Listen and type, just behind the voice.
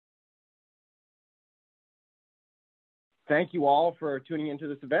thank you all for tuning into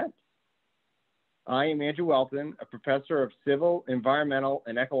this event. I am Andrew Whelton, a professor of civil, environmental,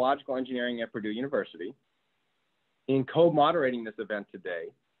 and ecological engineering at Purdue University. In co-moderating this event today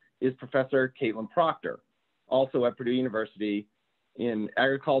is Professor Caitlin Proctor, also at Purdue University in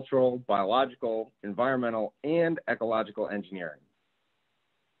agricultural, biological, environmental, and ecological engineering.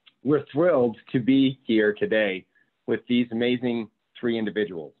 We're thrilled to be here today with these amazing three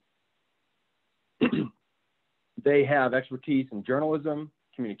individuals. They have expertise in journalism,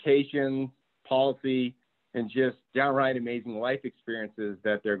 communications, policy, and just downright amazing life experiences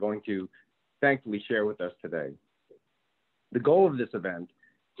that they're going to thankfully share with us today. The goal of this event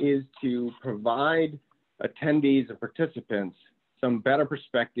is to provide attendees and participants some better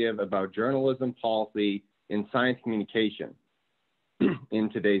perspective about journalism, policy, and science communication in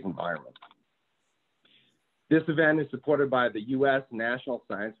today's environment. This event is supported by the U.S. National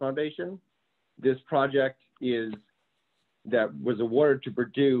Science Foundation. This project that was awarded to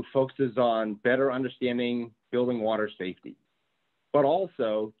Purdue focuses on better understanding building water safety, but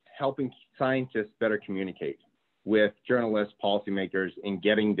also helping scientists better communicate with journalists, policymakers, in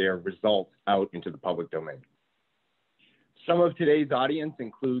getting their results out into the public domain. Some of today's audience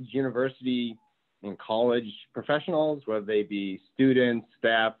includes university and college professionals, whether they be students,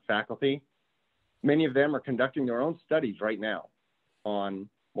 staff, faculty. Many of them are conducting their own studies right now on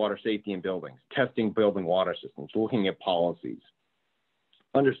water safety in buildings, testing building water systems, looking at policies,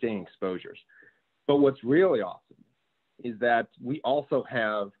 understanding exposures. But what's really awesome is that we also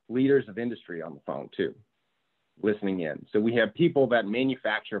have leaders of industry on the phone too, listening in. So we have people that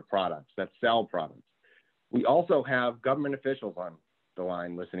manufacture products, that sell products. We also have government officials on the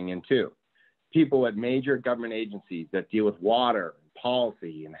line listening in too. People at major government agencies that deal with water,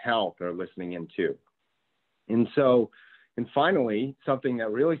 policy, and health are listening in too. And finally, something that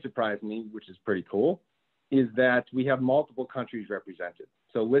really surprised me, which is pretty cool, is that we have multiple countries represented.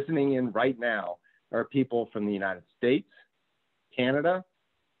 So listening in right now are people from the United States, Canada,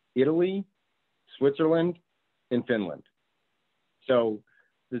 Italy, Switzerland, and Finland. So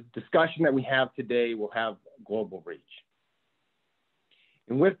the discussion that we have today will have global reach.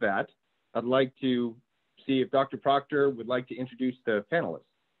 And with that, I'd like to see if Dr. Proctor would like to introduce the panelists.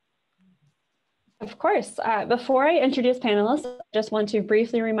 Of course. Before I introduce panelists, I just want to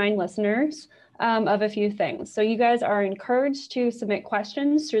briefly remind listeners of a few things. So you guys are encouraged to submit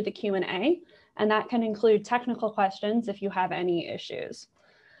questions through the Q&A, and that can include technical questions if you have any issues.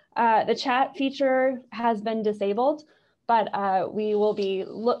 The chat feature has been disabled, but we will be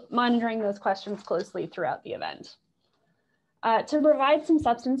monitoring those questions closely throughout the event. To provide some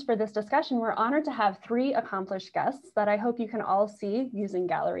substance for this discussion, we're honored to have three accomplished guests that I hope you can all see using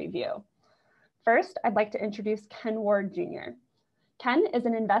gallery view. First, I'd like to introduce Ken Ward Jr. Ken is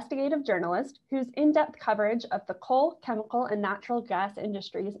an investigative journalist whose in-depth coverage of the coal, chemical, and natural gas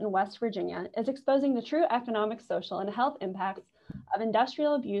industries in West Virginia is exposing the true economic, social, and health impacts of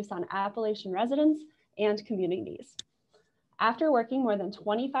industrial abuse on Appalachian residents and communities. After working more than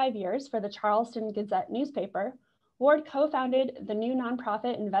 25 years for the Charleston Gazette newspaper, Ward co-founded the new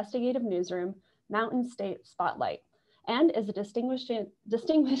nonprofit investigative newsroom, Mountain State Spotlight, and is a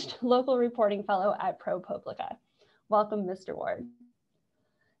distinguished local reporting fellow at ProPublica. Welcome, Mr. Ward.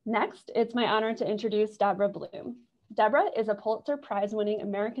 Next, it's my honor to introduce Deborah Blum. Deborah is a Pulitzer-prize winning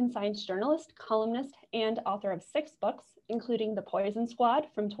American science journalist, columnist, and author of 6 books, including The Poison Squad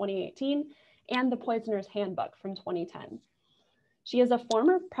from 2018 and The Poisoner's Handbook from 2010. She is a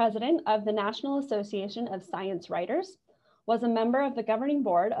former president of the National Association of Science Writers, was a member of the governing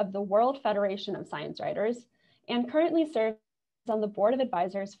board of the World Federation of Science Writers, and currently serves on the board of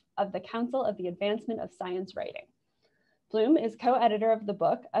advisors of the Council of the Advancement of Science Writing. Blum is co-editor of the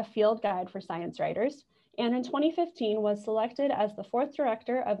book, A Field Guide for Science Writers, and in 2015 was selected as the 4th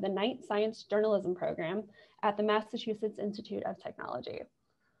director of the Knight Science Journalism Program at the Massachusetts Institute of Technology.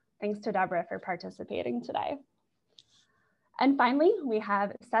 Thanks to Deborah for participating today. And finally, we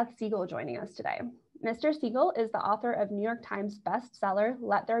have Seth Siegel joining us today. Mr. Siegel is the author of New York Times bestseller,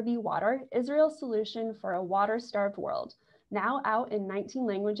 Let There Be Water, Israel's Solution for a Water-Starved World, now out in 19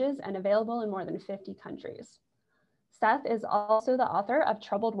 languages and available in more than 50 countries. Seth is also the author of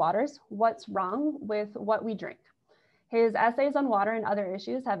Troubled Waters, What's Wrong with What We Drink. His essays on water and other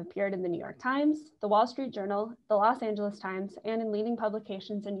issues have appeared in the New York Times, the Wall Street Journal, the Los Angeles Times, and in leading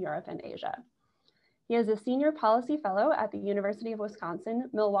publications in Europe and Asia. He is a senior policy fellow at the University of Wisconsin,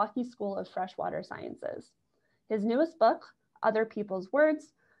 Milwaukee School of Freshwater Sciences. His newest book, Other People's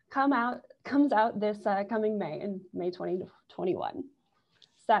Words, comes out this coming May, in May 2021.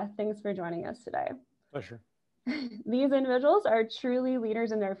 Seth, thanks for joining us today. Pleasure. These individuals are truly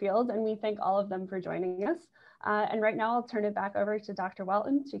leaders in their fields, and we thank all of them for joining us. And right now I'll turn it back over to Dr.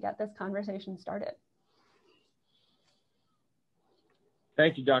 Whelton to get this conversation started.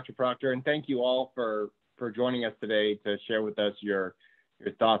 Thank you, Dr. Proctor, and thank you all for joining us today to share with us your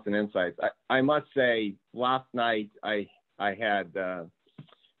thoughts and insights. I must say, last night I had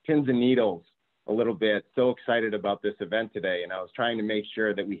pins and needles a little bit, so excited about this event today, and I was trying to make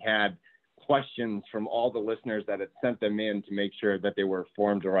sure that we had questions from all the listeners that had sent them in to make sure that they were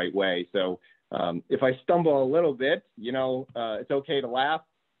formed the right way. So if I stumble a little bit, it's okay to laugh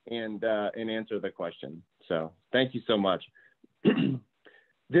and answer the question. So thank you so much.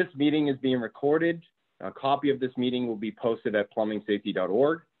 This meeting is being recorded. A copy of this meeting will be posted at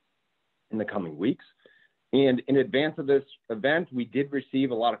plumbingsafety.org in the coming weeks. And in advance of this event, we did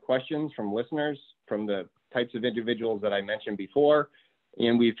receive a lot of questions from listeners from the types of individuals that I mentioned before,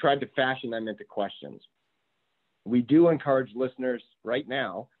 and we've tried to fashion them into questions. We do encourage listeners right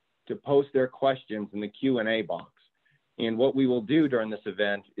now to post their questions in the Q&A box. And what we will do during this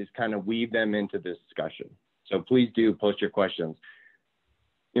event is kind of weave them into this discussion. So please do post your questions.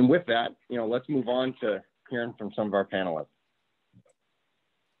 And with that, let's move on to hearing from some of our panelists.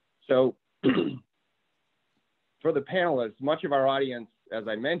 So for the panelists, much of our audience, as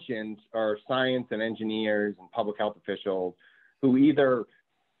I mentioned, are science and engineers and public health officials who either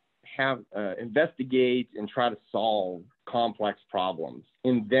investigate and try to solve complex problems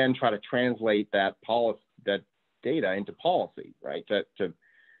and then try to translate that data into policy, right, to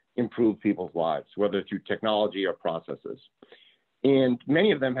improve people's lives, whether through technology or processes. And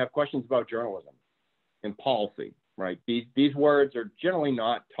many of them have questions about journalism and policy, right? These words are generally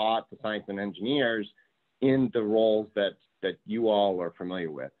not taught to science and engineers in the roles that you all are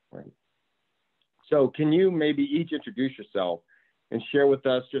familiar with, right? So can you maybe each introduce yourself and share with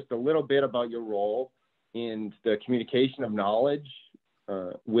us just a little bit about your role in the communication of knowledge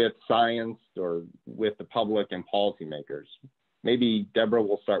with science or with the public and policymakers? Maybe Deborah,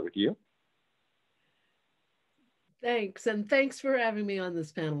 we'll start with you. Thanks, and thanks for having me on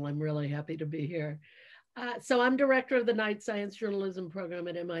this panel. I'm really happy to be here. So I'm director of the Night Science Journalism program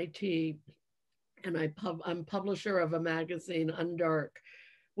at MIT, and I'm publisher of a magazine, Undark,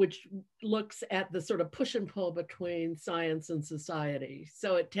 which looks at the sort of push and pull between science and society.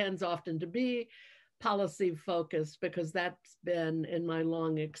 So it tends often to be policy focused because that's been in my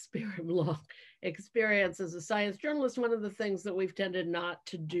long experience as a science journalist. One of the things that we've tended not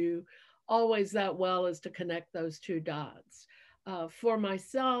to do always that well is to connect those two dots. For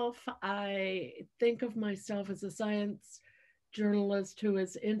myself, I think of myself as a science journalist who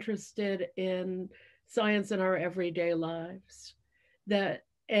is interested in science in our everyday lives.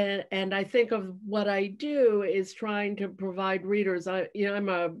 And I think of what I do is trying to provide readers. I'm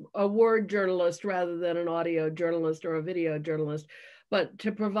a word journalist rather than an audio journalist or a video journalist, but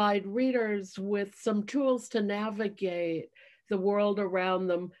to provide readers with some tools to navigate the world around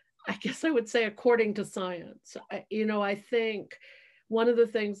them, I guess I would say according to science. I think one of the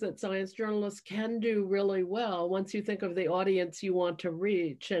things that science journalists can do really well, once you think of the audience you want to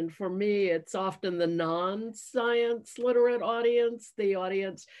reach, and for me, it's often the non-science literate audience, the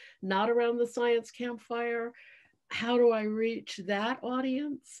audience not around the science campfire. How do I reach that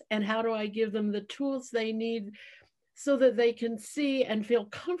audience? And how do I give them the tools they need so that they can see and feel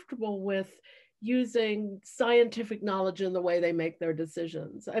comfortable with using scientific knowledge in the way they make their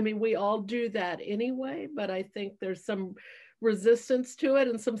decisions? I mean, we all do that anyway, but I think there's some resistance to it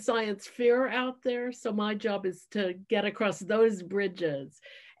and some science fear out there. So my job is to get across those bridges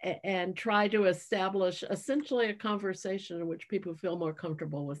and try to establish essentially a conversation in which people feel more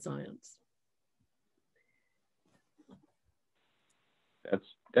comfortable with science.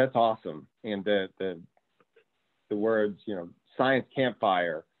 That's awesome. And the words, science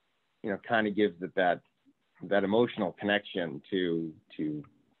campfire, kind of gives it that emotional connection to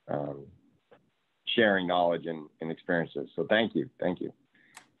sharing knowledge and experiences. So thank you.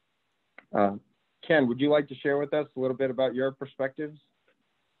 Ken, would you like to share with us a little bit about your perspectives?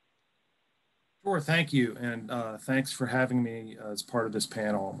 Sure, thank you. And thanks for having me as part of this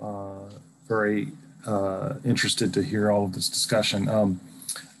panel. Very interested to hear all of this discussion.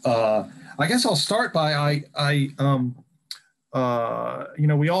 I guess I'll start by,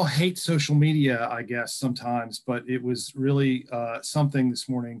 we all hate social media, I guess, sometimes, but it was really something this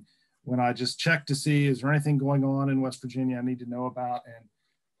morning when I just checked to see, is there anything going on in West Virginia I need to know about? And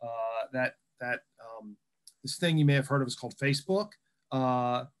this thing you may have heard of is called Facebook,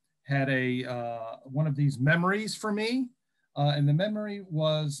 had one of these memories for me. And the memory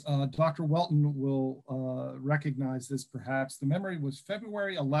was, Dr. Whelton will recognize this perhaps. The memory was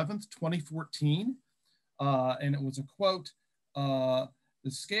February 11th, 2014. and it was a quote, "The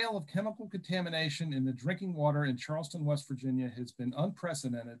scale of chemical contamination in the drinking water in Charleston, West Virginia has been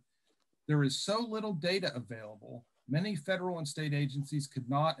unprecedented. There is so little data available. Many federal and state agencies could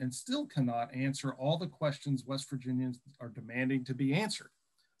not and still cannot answer all the questions West Virginians are demanding to be answered."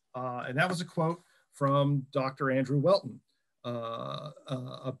 And that was a quote from Dr. Andrew Whelton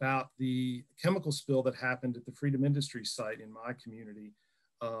about the chemical spill that happened at the Freedom Industries site in my community.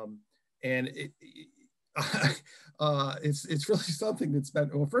 And it's really something that's been,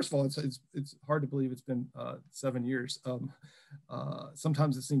 well, first of all, it's hard to believe it's been 7 years.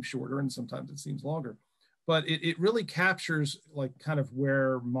 Sometimes it seems shorter and sometimes it seems longer, but it really captures like kind of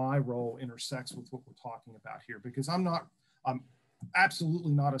where my role intersects with what we're talking about here, because I'm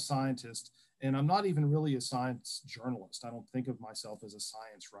absolutely not a scientist, and I'm not even really a science journalist. I don't think of myself as a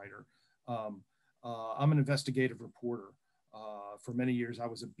science writer. I'm an investigative reporter. For many years, I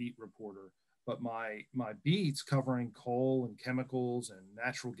was a beat reporter. But my beats covering coal and chemicals and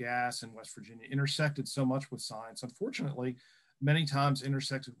natural gas in West Virginia intersected so much with science. Unfortunately, many times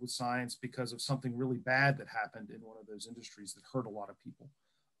intersected with science because of something really bad that happened in one of those industries that hurt a lot of people.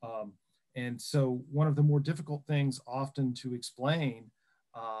 And so one of the more difficult things often to explain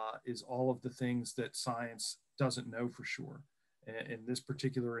is all of the things that science doesn't know for sure. In this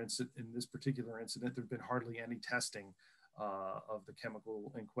particular incident, there'd been hardly any testing of the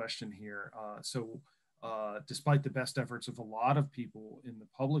chemical in question here. So despite the best efforts of a lot of people in the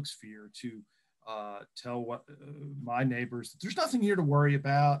public sphere to tell my neighbors, there's nothing here to worry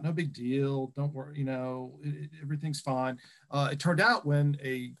about, no big deal, don't worry, you know, everything's fine. It turned out when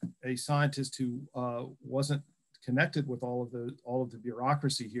a scientist who wasn't connected with all of the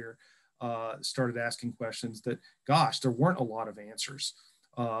bureaucracy here started asking questions that, gosh, there weren't a lot of answers.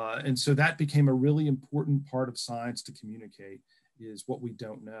 And so that became a really important part of science to communicate, is what we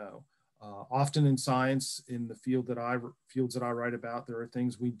don't know. Often in science, in the fields that I write about, there are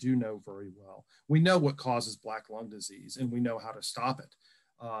things we do know very well. We know what causes black lung disease, and we know how to stop it.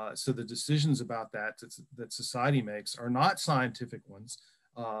 So the decisions about that society makes are not scientific ones.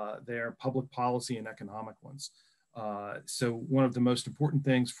 They are public policy and economic ones. So one of the most important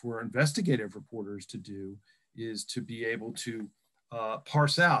things for investigative reporters to do is to be able to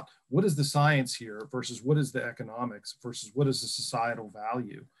parse out what is the science here versus what is the economics versus what is the societal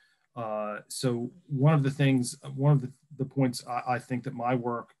value. So one of the points I think that my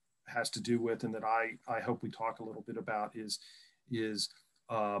work has to do with, and that I hope we talk a little bit about, is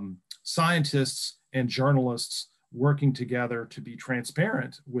scientists and journalists working together to be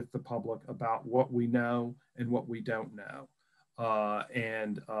transparent with the public about what we know and what we don't know.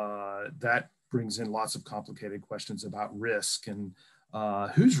 And that brings in lots of complicated questions about risk and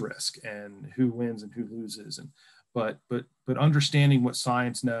whose risk and who wins and who loses. And but understanding what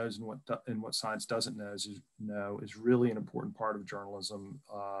science knows and what science doesn't know is really an important part of journalism.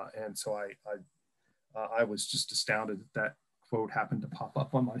 And so I was just astounded that quote happened to pop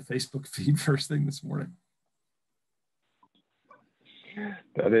up on my Facebook feed first thing this morning.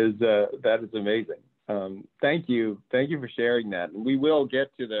 That is amazing. Thank you for sharing that. And we will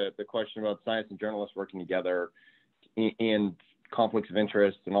get to the question about science and journalists working together in conflicts of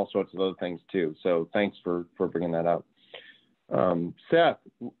interest and all sorts of other things too. So thanks for bringing that up. Seth,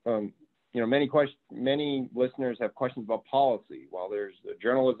 many listeners have questions about policy. While there's a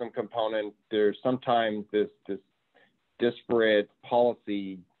journalism component, there's sometimes this disparate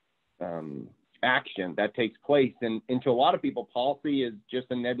policy action that takes place, and to a lot of people, policy is just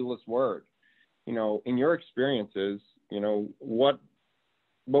a nebulous word. In your experiences, what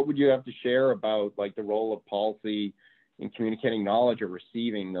would you have to share about like the role of policy in communicating knowledge or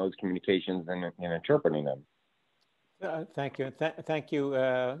receiving those communications and interpreting them? Thank you. Thank you,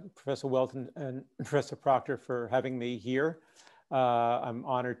 Professor Whelton and Professor Proctor, for having me here. I'm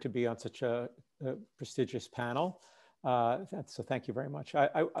honored to be on such a prestigious panel. So thank you very much.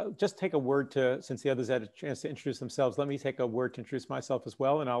 I'll just take a word since the others had a chance to introduce themselves, let me take a word to introduce myself as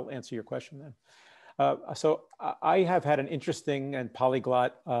well, and I'll answer your question then. So I have had an interesting and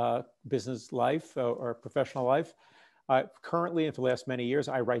polyglot business life or professional life. Currently, and for the last many years,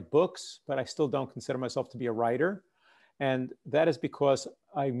 I write books, but I still don't consider myself to be a writer. And that is because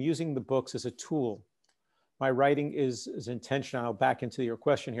I'm using the books as a tool. My writing is intentional. Back into your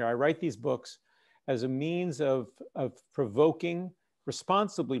question here. I write these books as a means of provoking,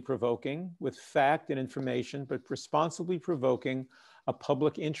 responsibly provoking with fact and information, but responsibly provoking a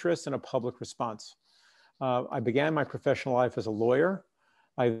public interest and a public response. I began my professional life as a lawyer.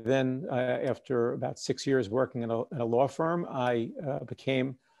 I then, after about 6 years working in a law firm, I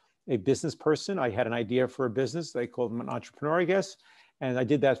became a business person. I had an idea for a business. They called them an entrepreneur, I guess. And I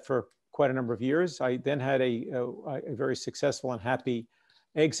did that for quite a number of years. I then had a very successful and happy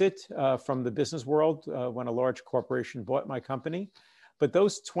exit from the business world when a large corporation bought my company. But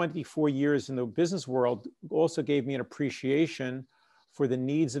those 24 years in the business world also gave me an appreciation for the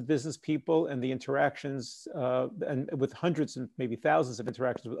needs of business people and the interactions and with hundreds and maybe thousands of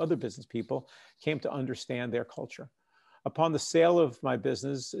interactions with other business people, came to understand their culture. Upon the sale of my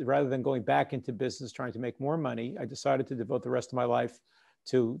business, rather than going back into business trying to make more money, I decided to devote the rest of my life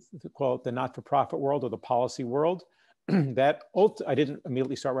to call it the not-for-profit world or the policy world. I didn't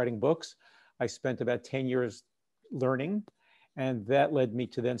immediately start writing books. I spent about 10 years learning, and that led me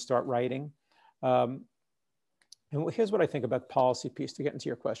to then start writing. And here's what I think about the policy piece to get into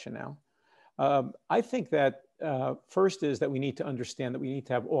your question now. I think that first is that we need to understand that we need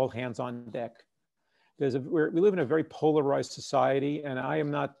to have all hands on deck. We live in a very polarized society, and I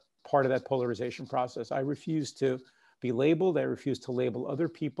am not part of that polarization process. I refuse to be labeled. I refuse to label other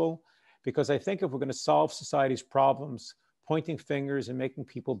people, because I think if we're going to solve society's problems, pointing fingers and making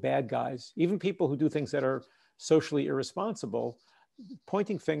people bad guys, even people who do things that are socially irresponsible,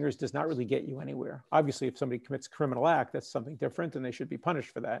 pointing fingers does not really get you anywhere. Obviously, if somebody commits a criminal act, that's something different and they should be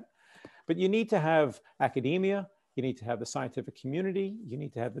punished for that. But you need to have academia, you need to have the scientific community, you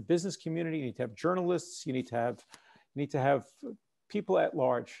need to have the business community, you need to have journalists, you need to have people at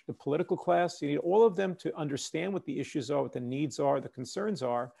large, the political class, you need all of them to understand what the issues are, what the needs are, the concerns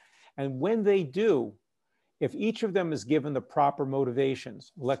are. And when they do, if each of them is given the proper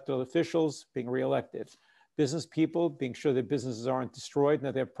motivations, elected officials being reelected, business people being sure that businesses aren't destroyed and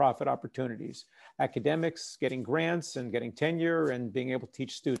that they have profit opportunities, academics getting grants and getting tenure and being able to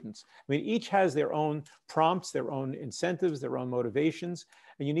teach students. I mean, each has their own prompts, their own incentives, their own motivations,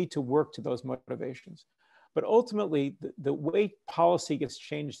 and you need to work to those motivations. But ultimately, the way policy gets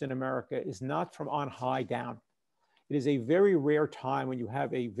changed in America is not from on high down. It is a very rare time when you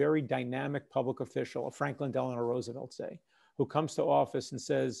have a very dynamic public official, a Franklin Delano Roosevelt, say, who comes to office and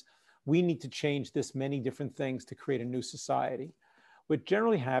says, we need to change this many different things to create a new society. What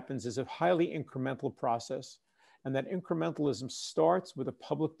generally happens is a highly incremental process, and that incrementalism starts with a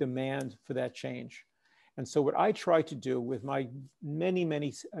public demand for that change. And so what I try to do with my many,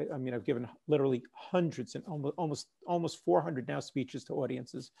 I mean, I've given literally hundreds and almost 400 now speeches to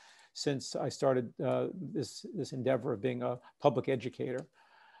audiences since I started this endeavor of being a public educator.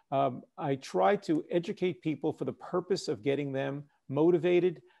 I try to educate people for the purpose of getting them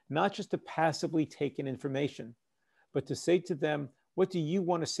motivated, not just to passively take in information, but to say to them, what do you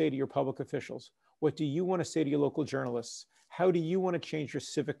want to say to your public officials? What do you want to say to your local journalists? How do you want to change your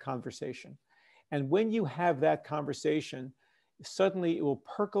civic conversation? And when you have that conversation, suddenly it will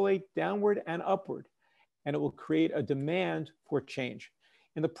percolate downward and upward, and it will create a demand for change.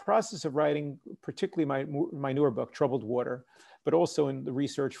 In the process of writing, particularly my newer book, Troubled Water, but also in the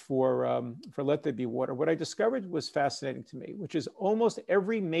research for Let There Be Water, what I discovered was fascinating to me, which is almost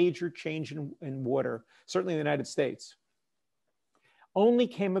every major change in water, certainly in the United States, only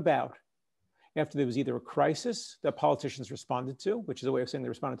came about after there was either a crisis that politicians responded to, which is a way of saying they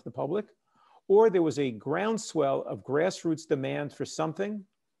responded to the public, or there was a groundswell of grassroots demand for something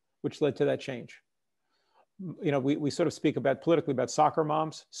which led to that change. You know, we sort of speak about politically about soccer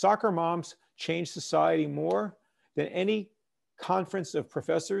moms. Soccer moms change society more than any conference of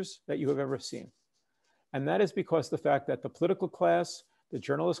professors that you have ever seen. And that is because the fact that the political class, the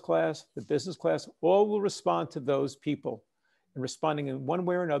journalist class, the business class, all will respond to those people and responding in one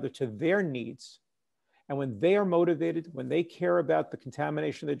way or another to their needs. And when they are motivated, when they care about the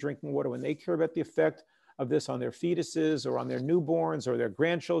contamination of their drinking water, when they care about the effect of this on their fetuses or on their newborns or their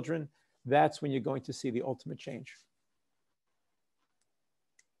grandchildren, that's when you're going to see the ultimate change.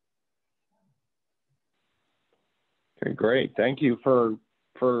 Okay, great. Thank you for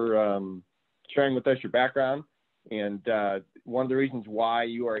sharing with us your background. And one of the reasons why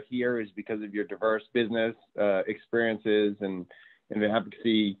you are here is because of your diverse business experiences and the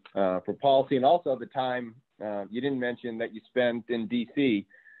advocacy for policy, and also the time you didn't mention that you spent in DC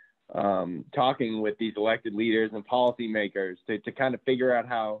talking with these elected leaders and policymakers to kind of figure out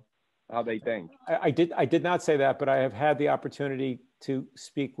how they think. I did not say that, but I have had the opportunity to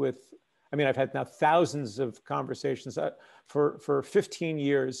speak with, I mean, I've had now thousands of conversations. For 15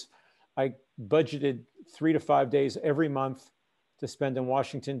 years, I budgeted 3 to 5 days every month to spend in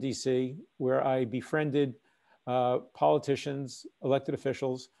Washington, D.C., where I befriended politicians, elected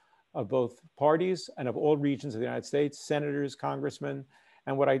officials of both parties and of all regions of the United States, senators, congressmen.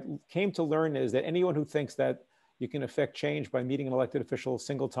 And what I came to learn is that anyone who thinks that you can affect change by meeting an elected official a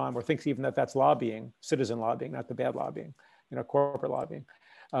single time, or thinks even that that's lobbying, citizen lobbying, not the bad lobbying, you know, corporate lobbying,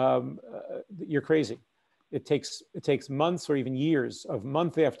 you're crazy. it takes months or even years of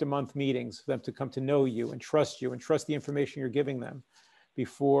month after month meetings for them to come to know you and trust the information you're giving them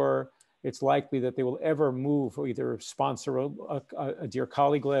before it's likely that they will ever move or either sponsor a Dear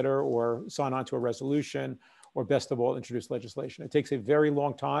Colleague letter or sign on to a resolution or best of all, introduce legislation. It takes a very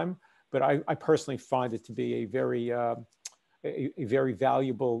long time, but I personally find it to be a very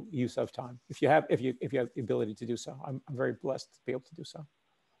valuable use of time if you have the ability to do so. I'm very blessed to be able to do so.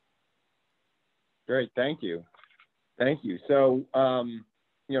 Great, thank you. So,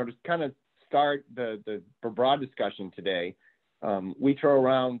 to kind of start the broad discussion today, we throw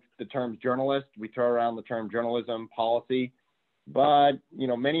around the terms journalist, we throw around the term journalism, policy, but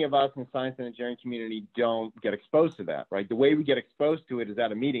many of us in the science and engineering community don't get exposed to that, right? The way we get exposed to it is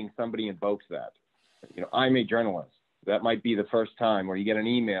at a meeting, somebody invokes that. I'm a journalist. That might be the first time, or you get an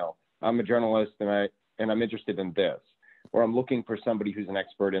email, I'm a journalist and I'm interested in this, or I'm looking for somebody who's an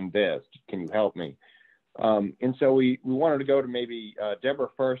expert in this. Can you help me? And so we wanted to go to maybe Deborah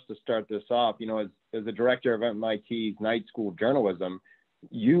first to start this off. As the director of MIT's Night School of Journalism,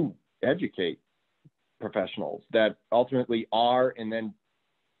 you educate professionals that ultimately are, and then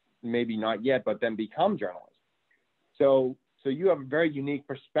maybe not yet, but then become journalists. So you have a very unique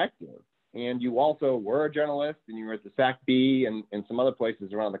perspective. And you also were a journalist, and you were at the SACB and some other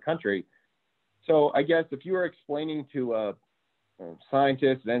places around the country. So I guess if you were explaining to a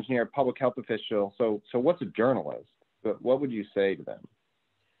scientist, an engineer, public health official, so what's a journalist? What would you say to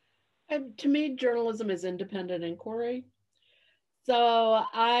them? To me, journalism is independent inquiry. So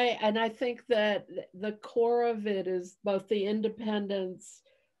I think that the core of it is both the independence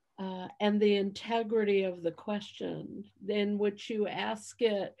and the integrity of the question in which you ask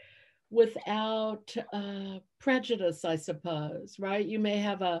it without prejudice, I suppose, right? You may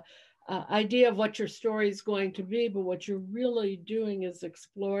have a idea of what your story is going to be, but what you're really doing is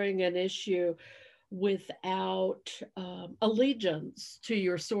exploring an issue without allegiance to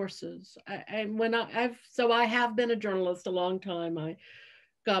your sources. I have been a journalist a long time. I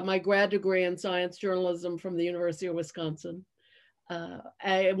got my grad degree in science journalism from the University of Wisconsin.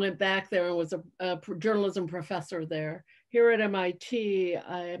 I went back there and was a journalism professor there. Here at MIT,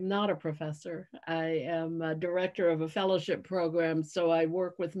 I am not a professor. I am a director of a fellowship program, so I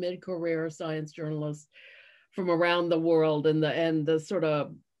work with mid-career science journalists from around the world, and the sort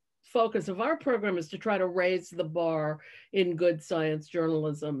of focus of our program is to try to raise the bar in good science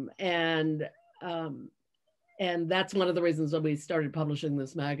journalism, and that's one of the reasons that we started publishing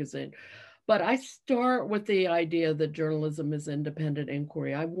this magazine. But I start with the idea that journalism is independent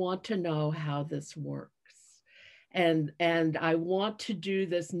inquiry. I want to know how this works. And I want to do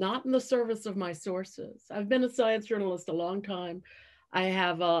this not in the service of my sources. I've been a science journalist a long time. I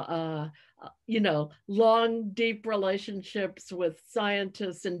have long, deep relationships with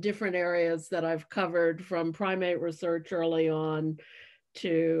scientists in different areas that I've covered, from primate research early on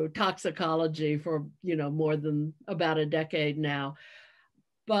to toxicology for more than about a decade now.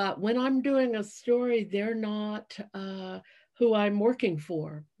 But when I'm doing a story, they're not who I'm working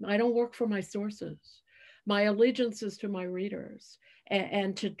for. I don't work for my sources. My allegiance is to my readers,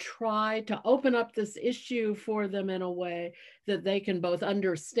 and to try to open up this issue for them in a way that they can both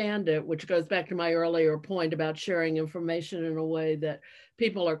understand it, which goes back to my earlier point about sharing information in a way that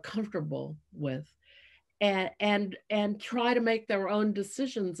people are comfortable with, and try to make their own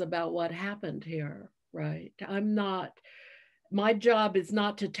decisions about what happened here, right? My job is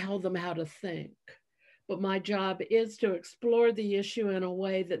not to tell them how to think, but my job is to explore the issue in a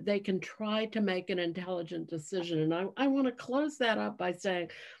way that they can try to make an intelligent decision. And I want to close that up by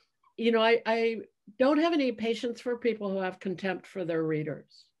saying, I don't have any patience for people who have contempt for their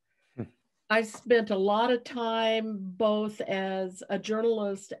readers. I spent a lot of time, both as a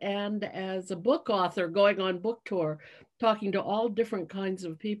journalist and as a book author, going on book tour, talking to all different kinds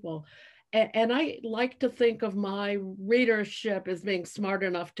of people. And I like to think of my readership as being smart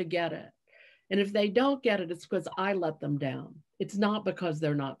enough to get it. And if they don't get it, it's because I let them down. It's not because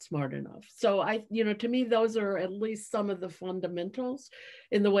they're not smart enough. So to me, those are at least some of the fundamentals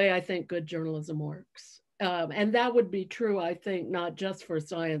in the way I think good journalism works. And that would be true, I think, not just for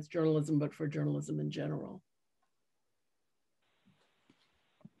science journalism, but for journalism in general.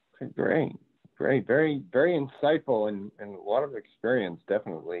 Okay, great. Very, very insightful and a lot of experience,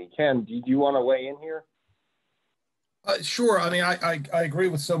 definitely. Ken, do you want to weigh in here? Sure. I mean, I agree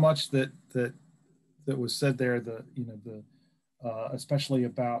with so much that was said there. Especially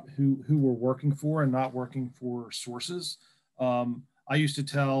about who we're working for and not working for sources. I used to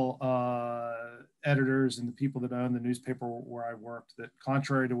tell editors and the people that own the newspaper where I worked that,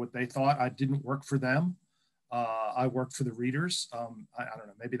 contrary to what they thought, I didn't work for them. I worked for the readers. I don't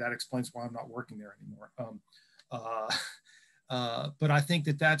know, maybe that explains why I'm not working there anymore. But I think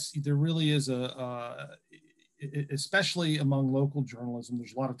there really is especially among local journalism,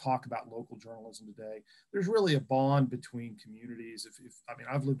 there's a lot of talk about local journalism today. There's really a bond between communities. I mean,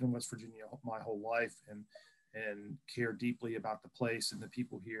 I've lived in West Virginia my whole life and care deeply about the place and the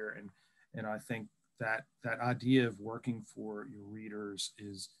people here. And I think that idea of working for your readers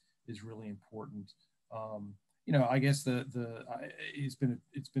is really important. You know, I guess it's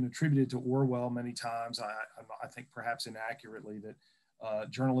been attributed to Orwell many times. I think perhaps inaccurately that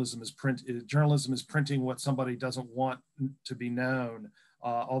journalism is printing what somebody doesn't want to be known.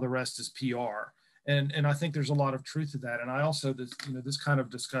 All the rest is PR. And I think there's a lot of truth to that. And I also, this kind of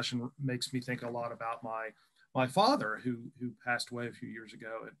discussion makes me think a lot about my father, who passed away a few years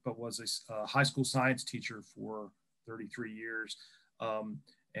ago, but was a high school science teacher for 33 years.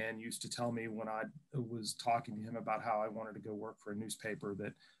 And used to tell me when I was talking to him about how I wanted to go work for a newspaper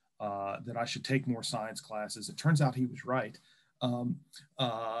that I should take more science classes. It turns out he was right. And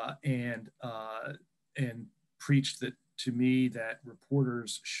preached that to me that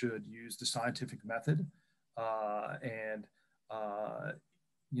reporters should use the scientific method and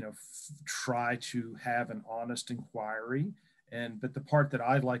try to have an honest inquiry. But the part that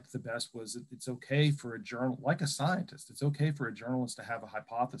I liked the best was it's okay for a journal, like a scientist, it's okay for a journalist to have a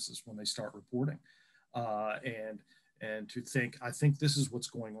hypothesis when they start reporting and to think, I think this is what's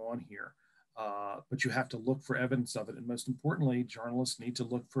going on here. But you have to look for evidence of it. And most importantly, journalists need to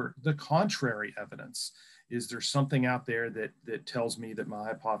look for the contrary evidence. Is there something out there that tells me that my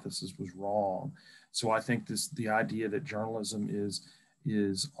hypothesis was wrong? So I think the idea that journalism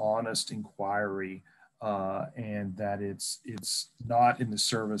is honest inquiry, and that it's not in the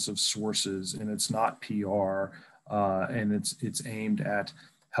service of sources, and it's not PR, and it's aimed at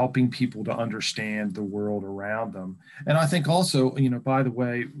helping people to understand the world around them. And I think also, by the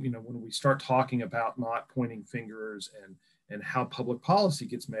way, when we start talking about not pointing fingers and how public policy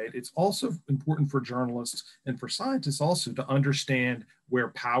gets made, it's also important for journalists and for scientists also to understand where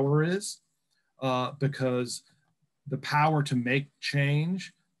power is, because the power to make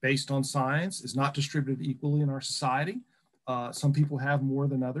change based on science is not distributed equally in our society. Some people have more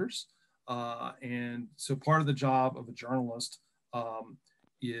than others. And so part of the job of a journalist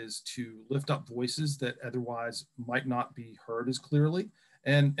is to lift up voices that otherwise might not be heard as clearly.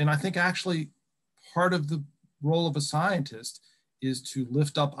 And I think actually part of the role of a scientist is to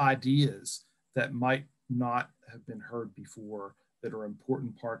lift up ideas that might not have been heard before, that are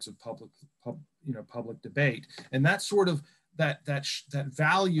important parts of public debate. And that sort of that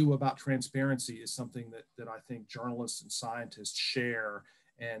value about transparency is something that I think journalists and scientists share.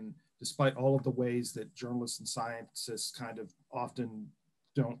 And despite all of the ways that journalists and scientists kind of often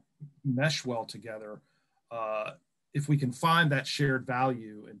don't mesh well together, if we can find that shared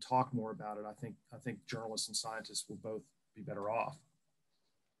value and talk more about it, I think journalists and scientists will both be better off.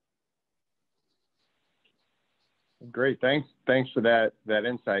 Great, thanks for that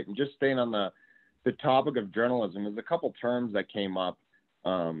insight. And just staying on the topic of journalism, there's a couple terms that came up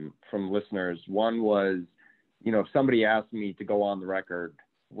from listeners. One was, if somebody asked me to go on the record,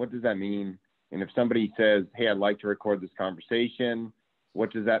 what does that mean? And if somebody says, hey, I'd like to record this conversation,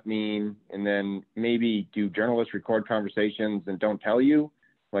 what does that mean? And then maybe, do journalists record conversations and don't tell you?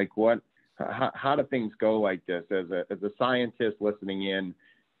 Like how do things go like this? As a scientist listening in,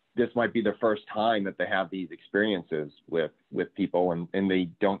 this might be the first time that they have these experiences with people and they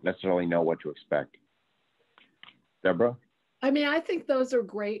don't necessarily know what to expect. Deborah? I mean, I think those are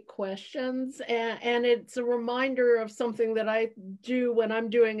great questions, and it's a reminder of something that I do when I'm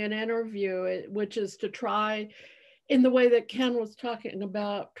doing an interview, which is to try, in the way that Ken was talking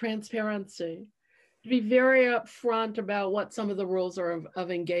about transparency, to be very upfront about what some of the rules of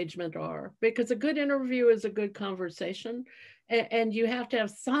engagement are, because a good interview is a good conversation, and you have to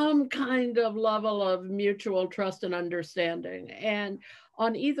have some kind of level of mutual trust and understanding. And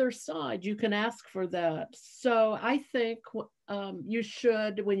on either side, you can ask for that. So I think you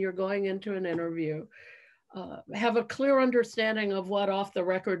should, when you're going into an interview, have a clear understanding of what off the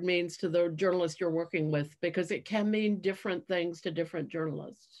record means to the journalist you're working with, because it can mean different things to different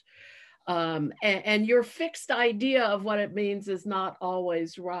journalists. And your fixed idea of what it means is not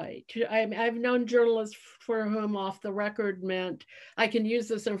always right. I've known journalists for whom off the record meant, I can use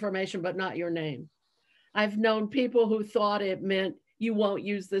this information, but not your name. I've known people who thought it meant, you won't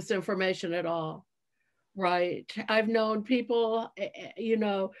use this information at all, right? I've known people,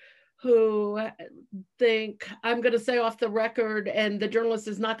 who think, I'm going to say off the record, and the journalist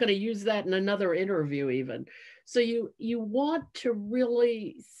is not going to use that in another interview even. So you want to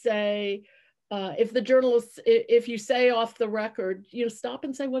really say, If the journalists, if you say off the record, you know, stop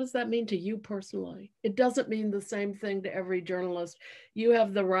and say, what does that mean to you personally? It doesn't mean the same thing to every journalist. You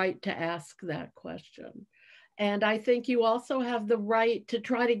have the right to ask that question. And I think you also have the right to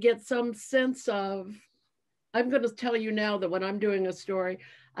try to get some sense of, I'm going to tell you now that when I'm doing a story,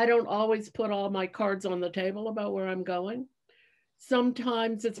 I don't always put all my cards on the table about where I'm going.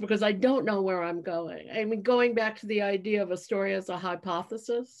 Sometimes it's because I don't know where I'm going. I mean, going back to the idea of a story as a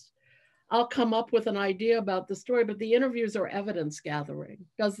hypothesis, I'll come up with an idea about the story, but the interviews are evidence gathering.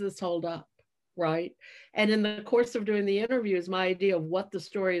 Does this hold up, right? And in the course of doing the interviews, my idea of what the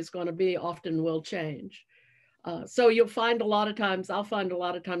story is going to be often will change. So you'll find a lot of times, I'll find a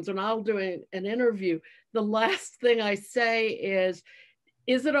lot of times when I'll do an interview, the last thing I say is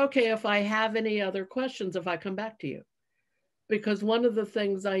it okay if I have any other questions if I come back to you? Because one of the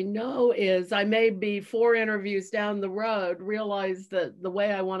things I know is I may be 4 interviews down the road, realize that the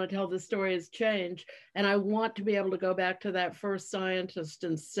way I want to tell the story has changed. And I want to be able to go back to that first scientist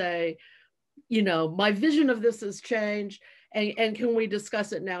and say, you know, my vision of this has changed. And can we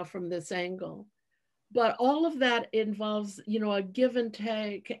discuss it now from this angle? But all of that involves, you know, a give and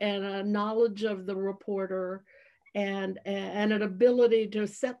take and a knowledge of the reporter and an ability to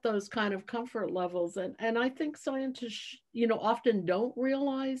set those kind of comfort levels. And I think scientists, you know, often don't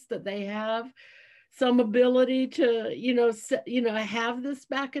realize that they have some ability to, you know, have this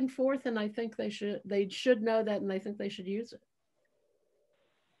back and forth. And I think they should know that, and I think they should use it.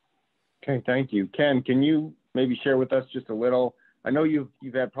 Okay, thank you. Ken, can you maybe share with us just a little? I know you've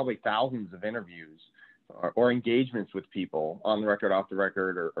had probably thousands of interviews or engagements with people on the record, off the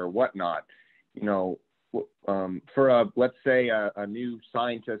record, or whatnot. You know, for let's say a new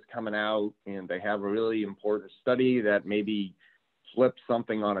scientist coming out and they have a really important study that maybe flips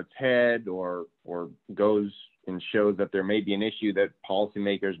something on its head or goes and shows that there may be an issue that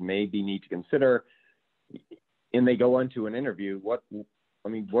policymakers maybe need to consider, and they go into an interview, what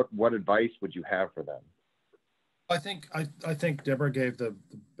advice would you have for them? I think Deborah gave the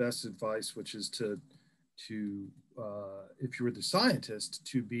best advice, which is to if you were the scientist,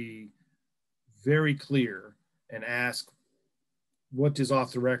 to be very clear and ask, what does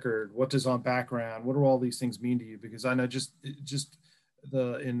off the record, what does on background, what do all these things mean to you? Because I know just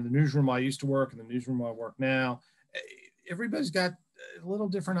in the newsroom I used to work, in the newsroom I work now, everybody's got a little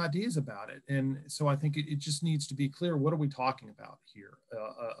different ideas about it. And so I think it just needs to be clear, what are we talking about here?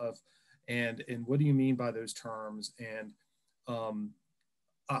 And what do you mean by those terms? And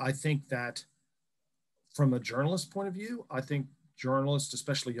I think that from a journalist point of view, I think journalists,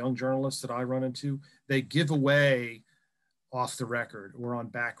 especially young journalists that I run into, they give away off the record or on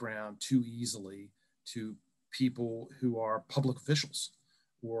background too easily to people who are public officials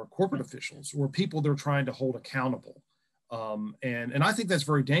or corporate officials or people they're trying to hold accountable. And I think that's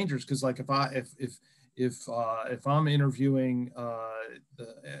very dangerous, because like if I'm interviewing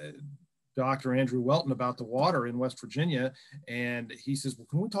Dr. Andrew Whelton about the water in West Virginia, and he says, well,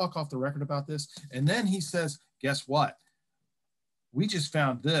 can we talk off the record about this? And then he says, guess what? We just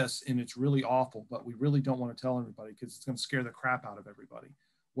found this and it's really awful, but we really don't want to tell everybody because it's going to scare the crap out of everybody.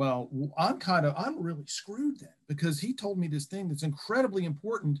 Well, I'm really screwed then, because he told me this thing that's incredibly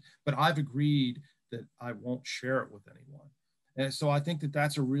important, but I've agreed that I won't share it with anyone. And so I think that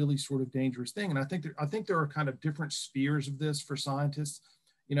that's a really sort of dangerous thing. And I think there are kind of different spheres of this for scientists.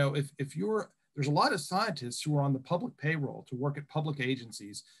 You know, there's a lot of scientists who are on the public payroll to work at public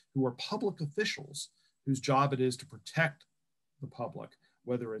agencies, who are public officials whose job it is to protect the public,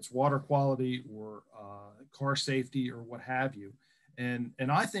 whether it's water quality or car safety or what have you. And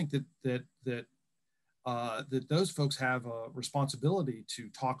I think that those folks have a responsibility to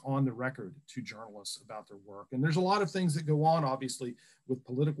talk on the record to journalists about their work. And there's a lot of things that go on, obviously, with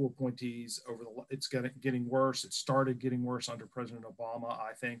political appointees it's getting worse. It started getting worse under President Obama,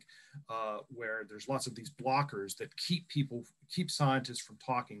 I think, where there's lots of these blockers that keep scientists from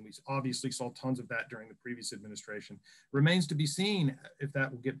talking. We obviously saw tons of that during the previous administration. Remains to be seen if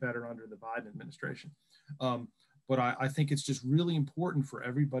that will get better under the Biden administration. But I think it's just really important for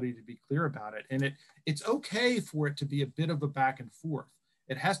everybody to be clear about it. And it's okay for it to be a bit of a back and forth.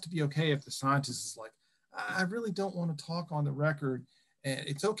 It has to be okay if the scientist is like, I really don't want to talk on the record. And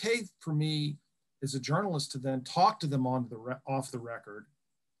it's okay for me as a journalist to then talk to them off the record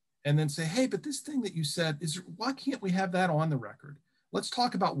and then say, hey, but this thing that you said, why can't we have that on the record? Let's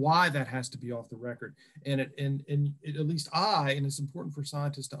talk about why that has to be off the record. And at least and it's important for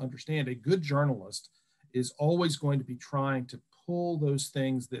scientists to understand, a good journalist is always going to be trying to pull those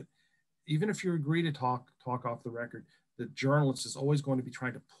things that, even if you agree to talk off the record, the journalist is always going to be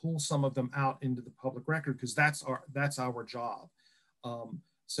trying to pull some of them out into the public record, because that's our job.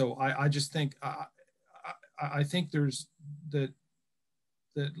 So I just think, I think there's that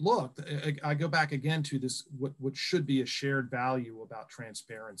look, I go back again to this, what should be a shared value about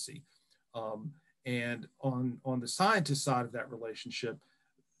transparency. And on the scientist side of that relationship,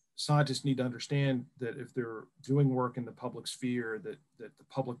 scientists need to understand that if they're doing work in the public sphere that the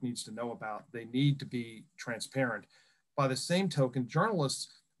public needs to know about, they need to be transparent. By the same token, journalists,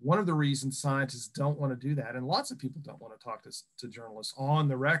 one of the reasons scientists don't want to do that, and lots of people don't want to talk to journalists on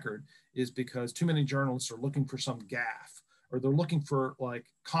the record, is because too many journalists are looking for some gaffe, or they're looking for like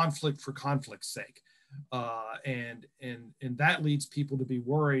conflict for conflict's sake. And that leads people to be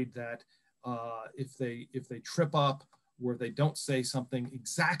worried that if they trip up, where they don't say something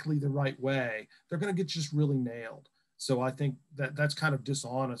exactly the right way, they're going to get just really nailed. So I think that's kind of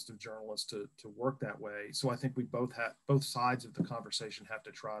dishonest of journalists to work that way. So I think we both sides of the conversation have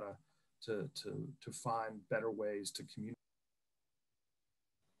to try to find better ways to communicate.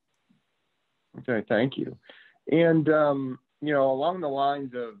 Okay, thank you. And you know, along the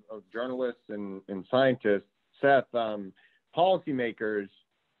lines of journalists and scientists, Seth, policymakers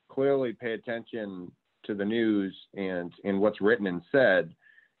clearly pay attention to the news and what's written and said.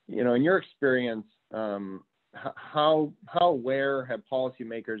 You know, in your experience, how aware have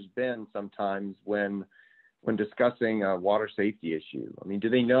policymakers been sometimes when discussing a water safety issue? I mean, do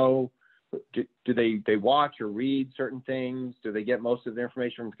they know? Do they watch or read certain things? Do they get most of their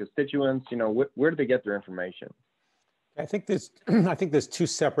information from constituents? You know, where do they get their information? I think there's two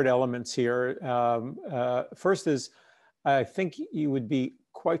separate elements here. First is, I think you would be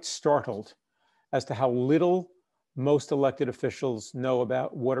quite startled as to how little most elected officials know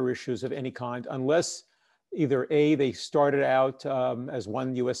about water issues of any kind, unless either A, they started out as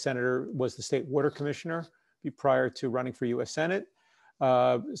one U.S. Senator was the state water commissioner prior to running for U.S. Senate.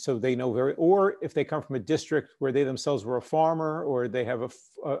 So they know or if they come from a district where they themselves were a farmer, or they have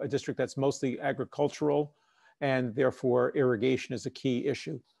a district that's mostly agricultural, and therefore irrigation is a key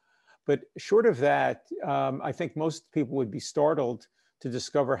issue. But short of that, I think most people would be startled to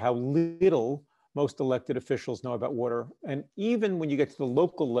discover how little most elected officials know about water. And even when you get to the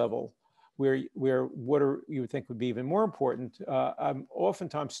local level, where water you would think would be even more important, I'm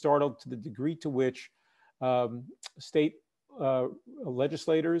oftentimes startled to the degree to which state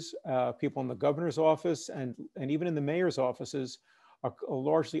legislators, people in the governor's office, and even in the mayor's offices are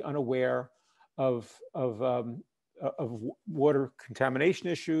largely unaware of water contamination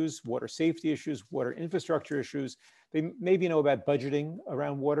issues, water safety issues, water infrastructure issues. They maybe know about budgeting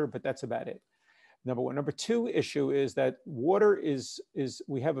around water, but that's about it. Number one. Number two issue is that water is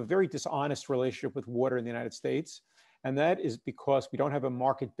we have a very dishonest relationship with water in the United States. And that is because we don't have a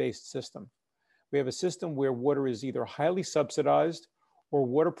market-based system. We have a system where water is either highly subsidized or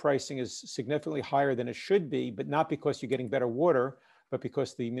water pricing is significantly higher than it should be, but not because you're getting better water, but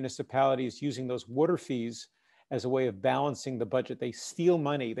because the municipality is using those water fees as a way of balancing the budget. They steal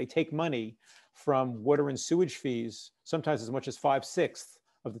money, they take money from water and sewage fees, sometimes as much as 5/6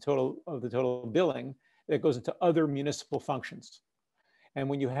 of the total billing that goes into other municipal functions. And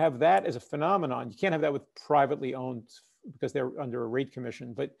when you have that as a phenomenon, you can't have that with privately owned because they're under a rate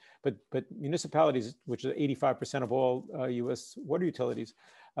commission, but municipalities, which is 85% of all US water utilities,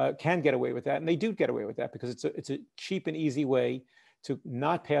 can get away with that. And they do get away with that because it's a cheap and easy way to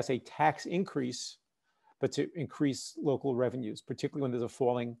not pass a tax increase, but to increase local revenues, particularly when there's a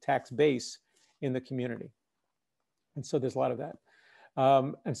falling tax base in the community. And so there's a lot of that.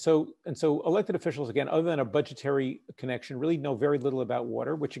 And so elected officials, again, other than a budgetary connection, really know very little about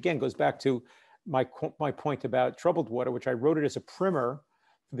water, which again goes back to my point about troubled water, which I wrote it as a primer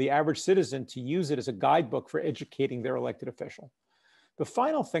for the average citizen to use it as a guidebook for educating their elected official. The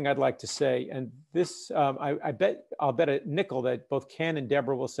final thing I'd like to say, and this, I'll bet a nickel that both Ken and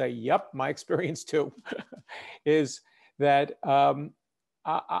Deborah will say, yep, my experience too, is that,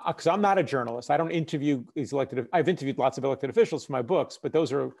 because I'm not a journalist, I don't interview these elected, I've interviewed lots of elected officials for my books, but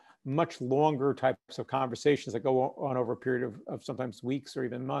those are much longer types of conversations that go on over a period of sometimes weeks or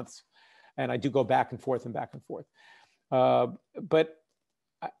even months. And I do go back and forth and back and forth. But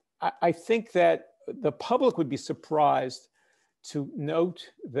I think that the public would be surprised to note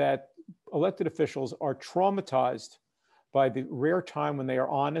that elected officials are traumatized by the rare time when they are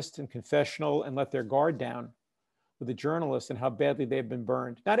honest and confessional and let their guard down with a journalist and how badly they've been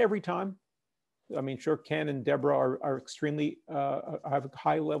burned. Not every time. I mean, sure, Ken and Deborah are extremely, have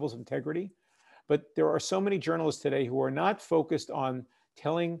high levels of integrity, but there are so many journalists today who are not focused on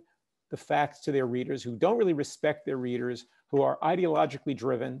telling the facts to their readers, who don't really respect their readers, who are ideologically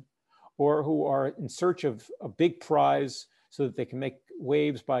driven, or who are in search of a big prize so that they can make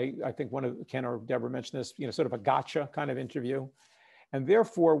waves by, I think one of Ken or Deborah mentioned this, sort of a gotcha kind of interview. And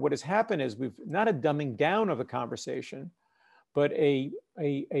therefore, what has happened is we've not a dumbing down of the conversation, but a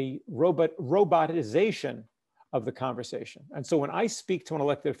robotization of the conversation. And so when I speak to an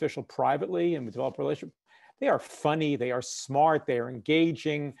elected official privately and we develop a relationship, they are funny, they are smart, they are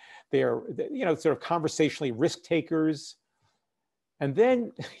engaging, they are, you know, sort of conversationally risk takers. And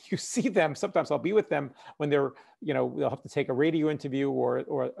then you see them, sometimes I'll be with them when they're, you know, they'll have to take a radio interview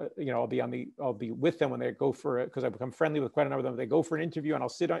or you know, I'll be with them when they go for it, because I've become friendly with quite a number of them. They go for an interview and I'll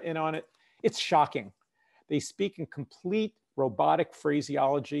sit in on it. It's shocking. They speak in complete robotic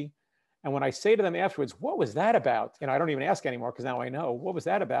phraseology. And when I say to them afterwards, what was that about? And I don't even ask anymore because now I know, what was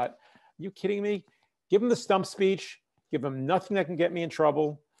that about? Are you kidding me? Give them the stump speech, give them nothing that can get me in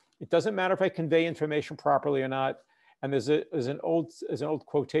trouble. It doesn't matter if I convey information properly or not. And there's an old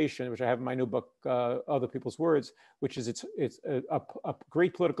quotation, which I have in my new book, Other People's Words, which is a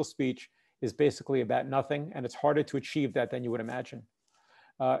great political speech is basically about nothing, and it's harder to achieve that than you would imagine.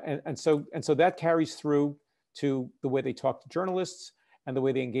 And so that carries through to the way they talk to journalists and the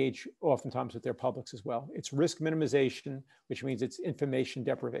way they engage oftentimes with their publics as well. It's risk minimization, which means it's information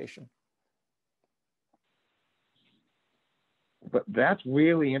deprivation. But that's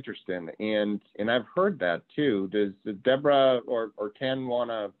really interesting, and I've heard that too. Does Deborah or Ken want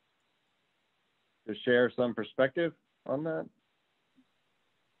to share some perspective on that?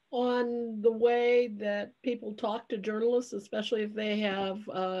 On the way that people talk to journalists, especially if they have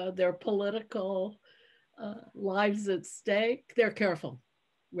their political lives at stake, they're careful,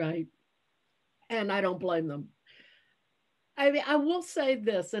 right? And I don't blame them. I mean, I will say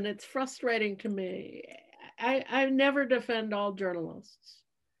this, and it's frustrating to me. I never defend all journalists,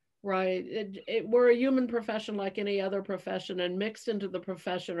 right? We're a human profession like any other profession, and mixed into the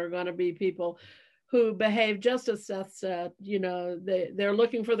profession are going to be people who behave just as Seth said. You know, they're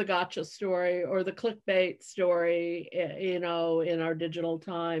looking for the gotcha story or the clickbait story, you know, in our digital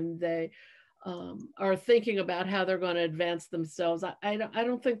time. They are thinking about how they're going to advance themselves. I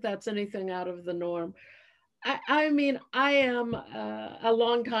don't think that's anything out of the norm. I mean, I am a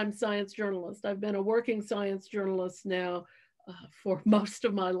longtime science journalist. I've been a working science journalist now for most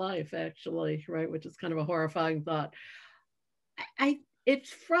of my life, actually, right? Which is kind of a horrifying thought. It's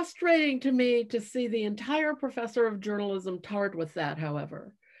frustrating to me to see the entire professor of journalism tarred with that,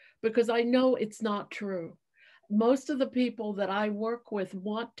 however, because I know it's not true. Most of the people that I work with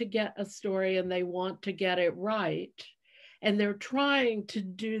want to get a story and they want to get it right. And they're trying to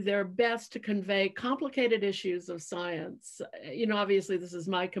do their best to convey complicated issues of science. You know, obviously this is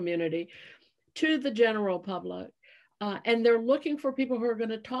my community, to the general public. And they're looking for people who are going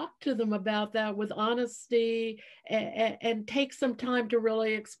to talk to them about that with honesty and take some time to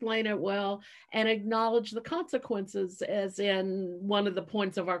really explain it well and acknowledge the consequences, as in one of the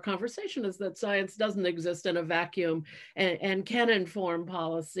points of our conversation is that science doesn't exist in a vacuum and can inform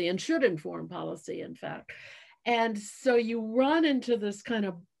policy and should inform policy, in fact. And so you run into this kind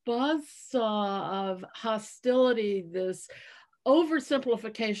of buzzsaw of hostility, this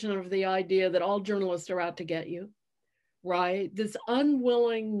oversimplification of the idea that all journalists are out to get you, right? This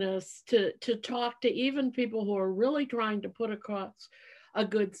unwillingness to talk to even people who are really trying to put across a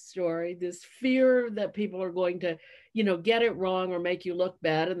good story, this fear that people are going to, you know, get it wrong or make you look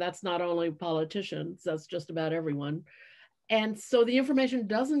bad. And that's not only politicians, that's just about everyone. And so the information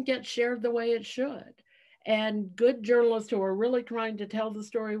doesn't get shared the way it should. And good journalists who are really trying to tell the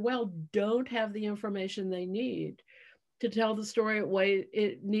story well don't have the information they need to tell the story the way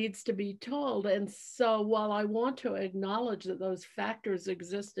it needs to be told. And so while I want to acknowledge that those factors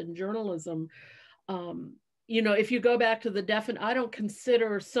exist in journalism, you know, if you go back to the I don't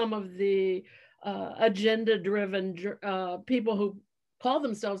consider some of the agenda-driven people who call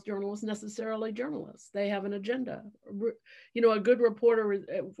themselves journalists necessarily journalists. They have an agenda. You know, a good reporter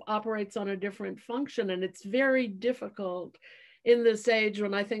operates on a different function, and it's very difficult in this age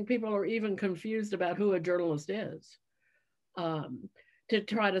when I think people are even confused about who a journalist is, to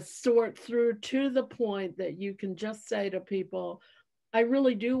try to sort through to the point that you can just say to people, I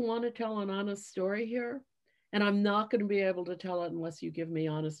really do want to tell an honest story here, and I'm not going to be able to tell it unless you give me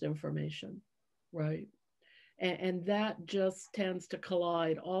honest information, right? And that just tends to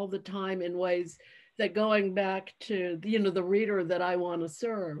collide all the time in ways that, going back to, you know, the reader that I want to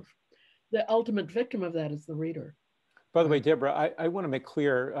serve, the ultimate victim of that is the reader. By the way, Deborah, I want to make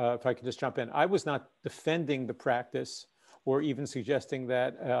clear, if I could just jump in, I was not defending the practice or even suggesting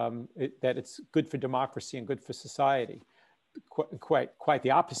that, that it's good for democracy and good for society. Quite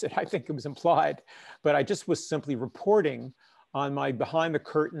the opposite. I think it was implied, but I just was simply reporting on my behind the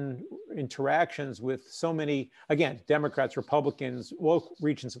curtain interactions with so many, again, Democrats, Republicans, all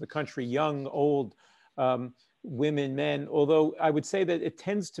regions of the country, young, old, women, men, although I would say that it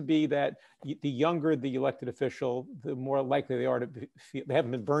tends to be that the younger the elected official, the more likely they are to feel they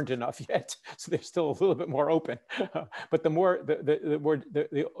haven't been burned enough yet, so they're still a little bit more open. But the more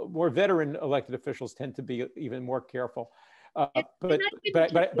veteran elected officials tend to be even more careful. But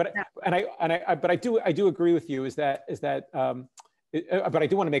I do agree with you but I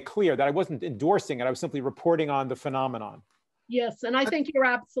do want to make clear that I wasn't endorsing it. I was simply reporting on the phenomenon. Yes, and I think you're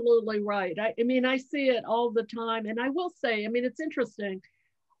absolutely right. I mean, I see it all the time. And I will say, I mean, it's interesting.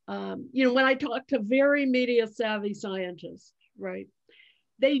 When I talk to very media savvy scientists, right,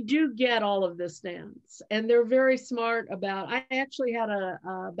 they do get all of this dance and they're very smart about, I actually had a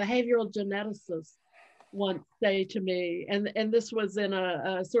behavioral geneticist once say to me, and this was in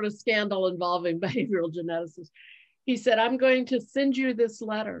a sort of scandal involving behavioral geneticists. He said, I'm going to send you this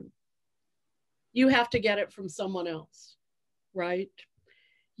letter. You have to get it from someone else. Right?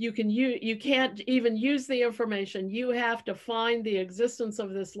 You can't even use the information. You have to find the existence of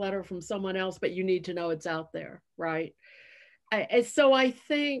this letter from someone else, but you need to know it's out there, right? So I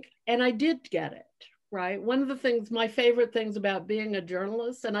think, and I did get it, right? One of the things, my favorite things about being a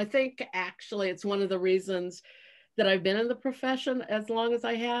journalist, and I think actually it's one of the reasons that I've been in the profession as long as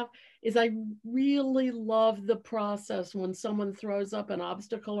I have, is I really love the process when someone throws up an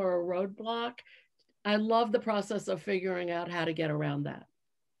obstacle or a roadblock. I love the process of figuring out how to get around that,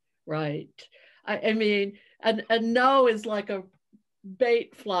 right? I mean, a no is like a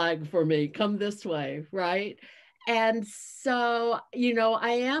bait flag for me, come this way, right? And so,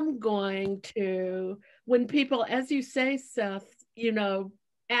 I am going to, when people, as you say, Seth,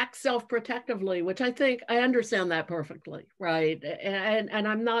 act self-protectively, which I think I understand that perfectly, right? And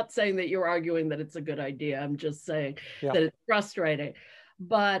I'm not saying that you're arguing that it's a good idea. I'm just saying that it's frustrating.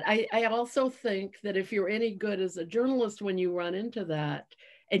 But I also think that if you're any good as a journalist, when you run into that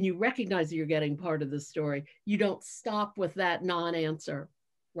and you recognize that you're getting part of the story, you don't stop with that non-answer,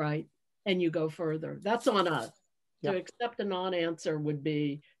 right? And you go further. That's on us. To accept a non-answer would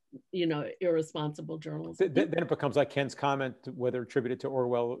be, irresponsible journalism. Then it becomes like Ken's comment, whether attributed to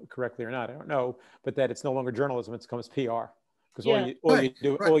Orwell correctly or not, I don't know, but that it's no longer journalism, it becomes PR. Because all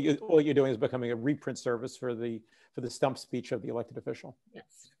you're doing is becoming a reprint service for the stump speech of the elected official.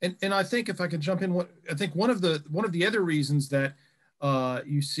 Yes. And I think if I could jump in, I think one of the other reasons that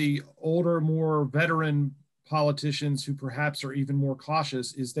you see older, more veteran politicians who perhaps are even more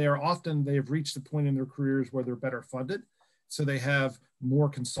cautious is they have reached a point in their careers where they're better funded, so they have more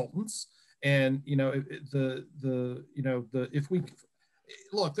consultants. And if we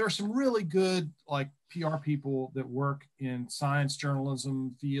look, there are some really good like PR people that work in science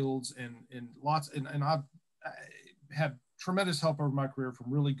journalism fields and lots, and I've had tremendous help over my career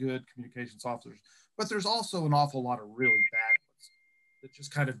from really good communications officers, but there's also an awful lot of really bad ones that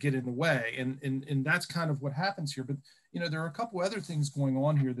just kind of get in the way. And that's kind of what happens here. But, there are a couple other things going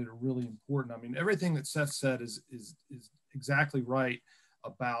on here that are really important. I mean, everything that Seth said is exactly right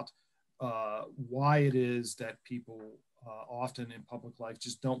about why it is that people often in public life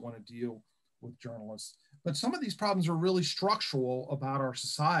just don't want to deal with journalists. But some of these problems are really structural about our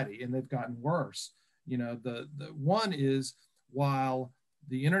society, and they've gotten worse. The one is, while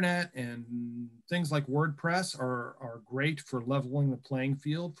the internet and things like WordPress are great for leveling the playing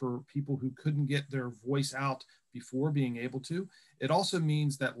field for people who couldn't get their voice out before being able to, it also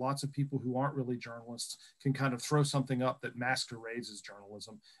means that lots of people who aren't really journalists can kind of throw something up that masquerades as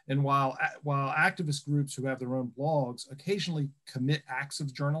journalism. And while activist groups who have their own blogs occasionally commit acts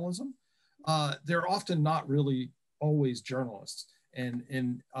of journalism, they're often not really always journalists.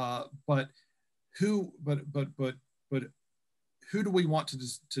 But who do we want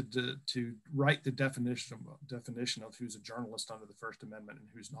to write the definition of who's a journalist under the First Amendment and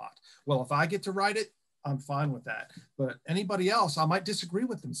who's not? Well, if I get to write it, I'm fine with that. But anybody else, I might disagree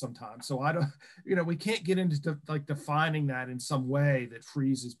with them sometimes. So I don't, we can't get into like defining that in some way that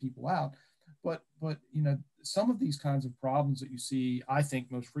freezes people out. But some of these kinds of problems that you see, I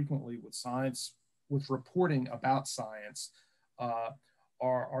think most frequently with science, with reporting about science,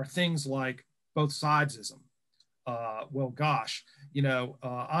 are things like both sidesism. Well, gosh,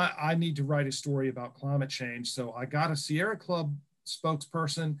 I need to write a story about climate change. So I got a Sierra Club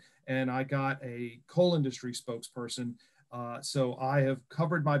spokesperson and I got a coal industry spokesperson. So I have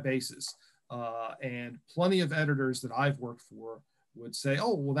covered my bases. And plenty of editors that I've worked for would say,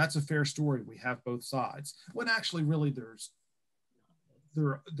 oh, well, that's a fair story. We have both sides. When actually, really,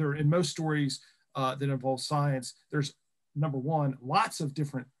 there in most stories that involve science, there's, number one, lots of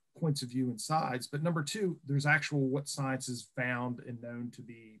different points of view and sides, but number two, there's actual what science is found and known to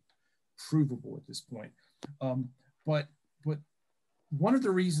be provable at this point. But one of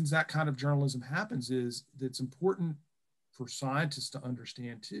the reasons that kind of journalism happens is that it's important for scientists to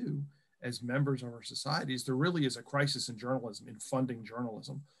understand too, as members of our societies, there really is a crisis in journalism, in funding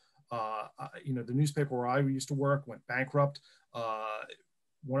journalism. The newspaper where I used to work went bankrupt.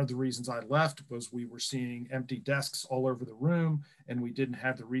 One of the reasons I left was we were seeing empty desks all over the room, and we didn't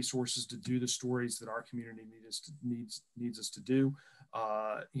have the resources to do the stories that our community needs us to do.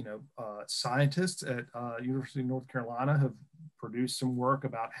 Scientists at University of North Carolina have produced some work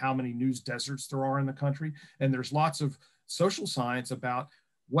about how many news deserts there are in the country, and there's lots of social science about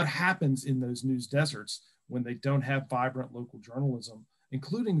what happens in those news deserts when they don't have vibrant local journalism,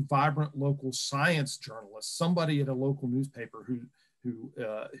 including vibrant local science journalists, somebody at a local newspaper who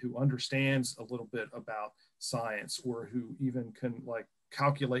understands a little bit about science, or who even can like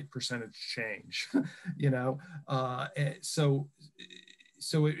calculate percentage change,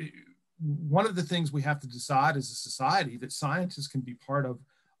 one of the things we have to decide as a society that scientists can be part of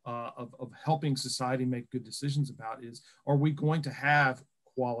helping society make good decisions about is, are we going to have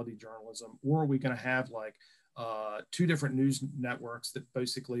quality journalism, or are we going to have like two different news networks that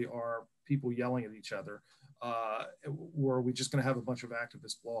basically are people yelling at each other? Or are we just going to have a bunch of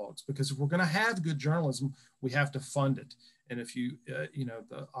activist blogs? Because if we're going to have good journalism, we have to fund it. And if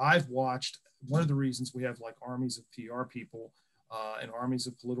I've watched, one of the reasons we have like armies of PR people and armies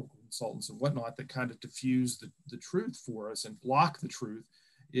of political consultants and whatnot that kind of diffuse the truth for us and block the truth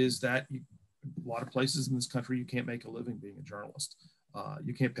is that a lot of places in this country, you can't make a living being a journalist.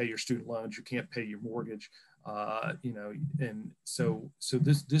 You can't pay your student loans, you can't pay your mortgage, and so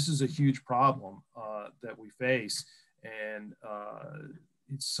this is a huge problem that we face, and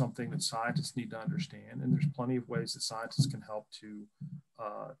it's something that scientists need to understand, and there's plenty of ways that scientists can help to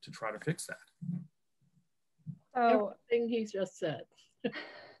try to fix that. So, everything he's just said.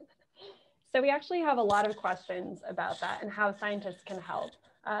 So we actually have a lot of questions about that and how scientists can help.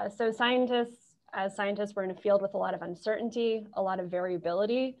 So as scientists, we're in a field with a lot of uncertainty, a lot of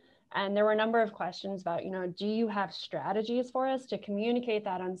variability. And there were a number of questions about, do you have strategies for us to communicate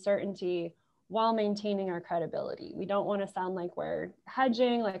that uncertainty while maintaining our credibility? We don't want to sound like we're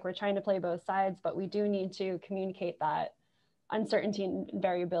hedging, like we're trying to play both sides, but we do need to communicate that uncertainty and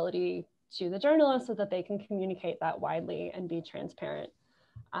variability to the journalists so that they can communicate that widely and be transparent.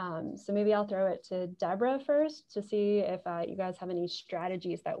 So maybe I'll throw it to Deborah first to see if you guys have any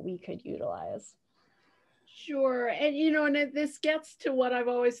strategies that we could utilize. Sure. And, and this gets to what I've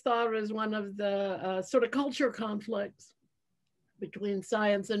always thought was one of the sort of culture conflicts between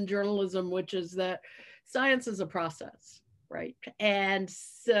science and journalism, which is that science is a process, right? And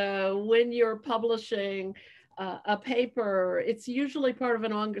so when you're publishing a paper, it's usually part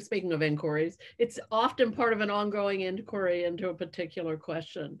of speaking of inquiries, it's often part of an ongoing inquiry into a particular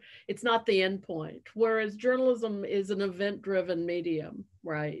question. It's not the end point, whereas journalism is an event-driven medium,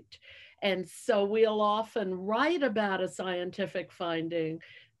 right? And so we'll often write about a scientific finding.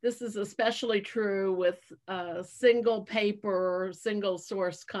 This is especially true with single paper, single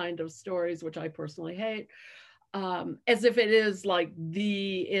source kind of stories, which I personally hate, as if it is like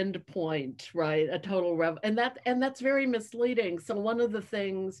the end point, right? A total and that's very misleading. So one of the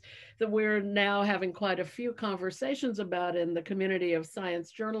things that we're now having quite a few conversations about in the community of science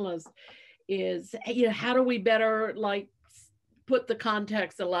journalists is, how do we better put the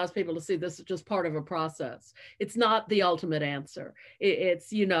context that allows people to see this is just part of a process. It's not the ultimate answer.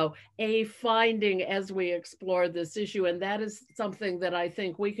 It's, a finding as we explore this issue. And that is something that I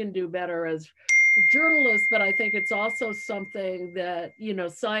think we can do better as journalists, but I think it's also something that,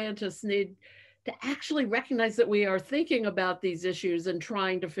 scientists need to actually recognize that we are thinking about these issues and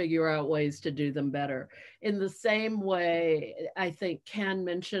trying to figure out ways to do them better. In the same way, I think Ken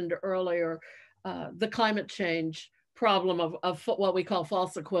mentioned earlier, the climate change problem of what we call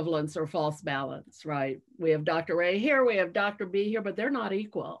false equivalence or false balance, right? We have Dr. A here, we have Dr. B here, but they're not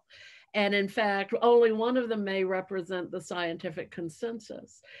equal. And in fact, only one of them may represent the scientific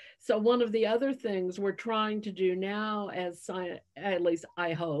consensus. So one of the other things we're trying to do now as at least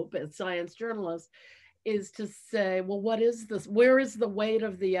I hope, as science journalists, is to say, well, what is this? Where is the weight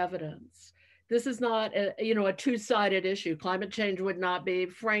of the evidence? This is not a two-sided issue. Climate change would not be,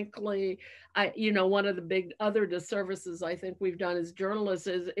 frankly, one of the big other disservices I think we've done as journalists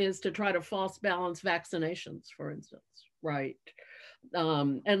is to try to false balance vaccinations, for instance, right?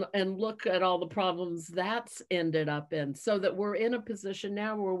 And look at all the problems that's ended up in, so that we're in a position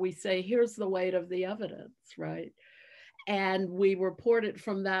now where we say, here's the weight of the evidence, right? And we report it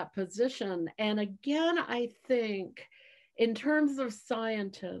from that position. And again, I think in terms of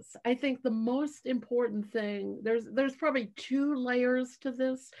scientists, I think the most important thing, there's probably two layers to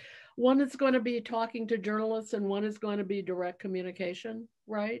this. One is going to be talking to journalists and one is going to be direct communication,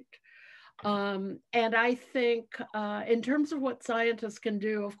 right? And I think in terms of what scientists can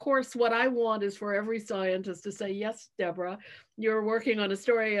do, of course, what I want is for every scientist to say, yes, Deborah, you're working on a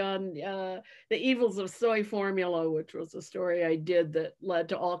story on the evils of soy formula, which was a story I did that led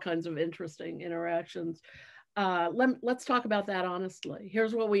to all kinds of interesting interactions. Let's talk about that honestly.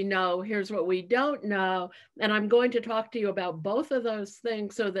 Here's what we know, here's what we don't know. And I'm going to talk to you about both of those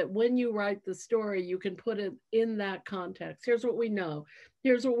things so that when you write the story, you can put it in that context. Here's what we know,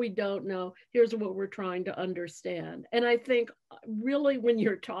 here's what we don't know, here's what we're trying to understand. And I think really when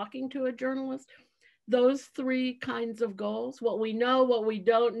you're talking to a journalist, those three kinds of goals, what we know, what we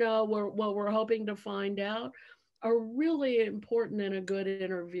don't know, what we're hoping to find out, are really important in a good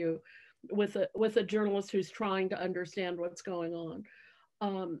interview with a journalist who's trying to understand what's going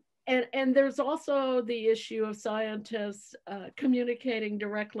on. And there's also the issue of scientists communicating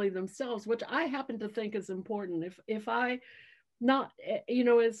directly themselves, which I happen to think is important. If I not,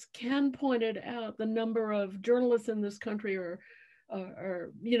 as Ken pointed out, the number of journalists in this country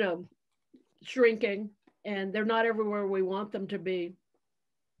are shrinking, and they're not everywhere we want them to be.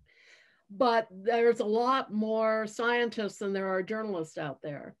 But there's a lot more scientists than there are journalists out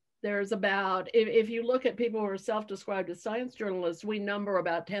there. There's about, if you look at people who are self-described as science journalists, we number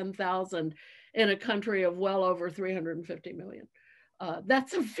about 10,000 in a country of well over 350 million.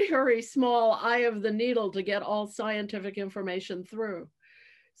 That's a very small eye of the needle to get all scientific information through.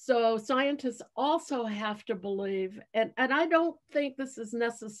 So scientists also have to believe, and I don't think this is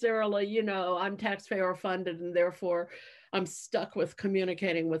necessarily, I'm taxpayer funded and therefore I'm stuck with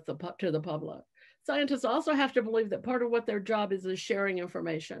communicating to the public. Scientists also have to believe that part of what their job is sharing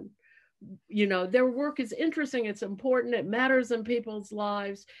information. Their work is interesting, it's important, it matters in people's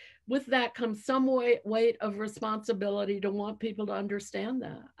lives. With that comes some weight of responsibility to want people to understand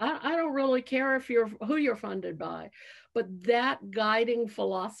that. I don't really care who you're funded by, but that guiding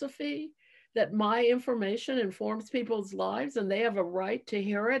philosophy that my information informs people's lives and they have a right to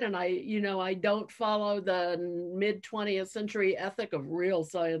hear it. And I don't follow the mid-20th century ethic of real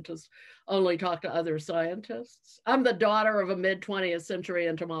scientists only talk to other scientists. I'm the daughter of a mid-20th century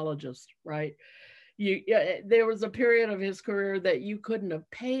entomologist, right? There was a period of his career that you couldn't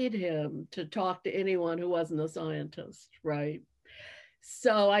have paid him to talk to anyone who wasn't a scientist, right?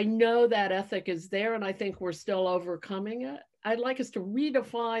 So I know that ethic is there, and I think we're still overcoming it. I'd like us to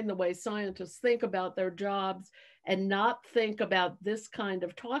redefine the way scientists think about their jobs and not think about this kind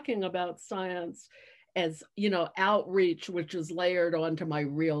of talking about science as, outreach, which is layered onto my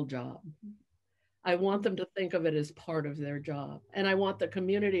real job. I want them to think of it as part of their job. And I want the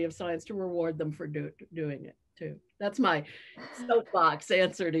community of science to reward them for doing it too. That's my soapbox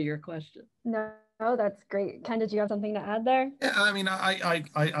answer to your question. No, that's great. Ken, did you have something to add there? Yeah, I mean, I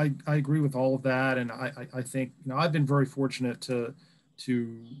agree with all of that. And I think, I've been very fortunate to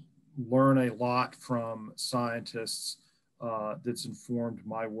learn a lot from scientists that's informed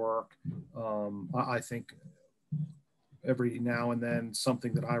my work. I think every now and then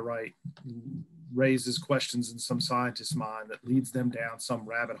something that I write raises questions in some scientist's mind that leads them down some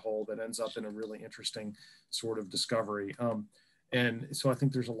rabbit hole that ends up in a really interesting sort of discovery. And so I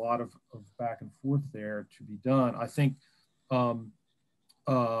think there's a lot of back and forth there to be done. I think one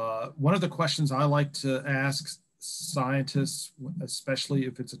of the questions I like to ask scientists, especially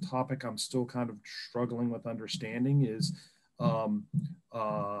if it's a topic I'm still kind of struggling with understanding, is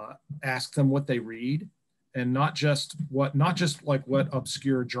ask them what they read, and not just like what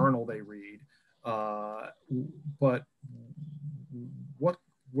obscure journal they read, but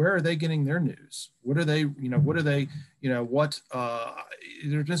where are they getting their news? What are they,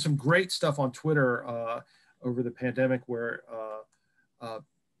 there's been some great stuff on Twitter over the pandemic where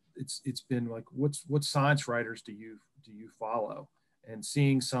it's been like, what science writers do you follow? And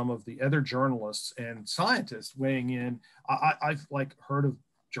seeing some of the other journalists and scientists weighing in. I've like heard of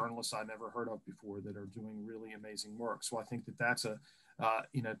journalists I never heard of before that are doing really amazing work. So I think that that's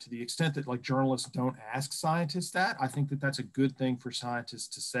to the extent that like journalists don't ask scientists that, I think that that's a good thing for scientists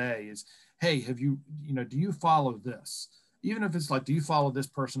to say is, hey, do you follow this? Even if it's like, do you follow this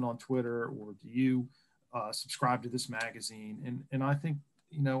person on Twitter, or do you subscribe to this magazine? And I think,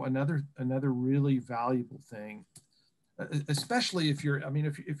 another really valuable thing, especially if you're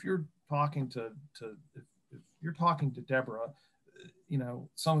talking to Deborah,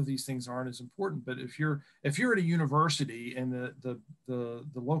 some of these things aren't as important. But if you're at a university and the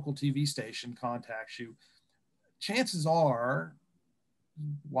local TV station contacts you, chances are,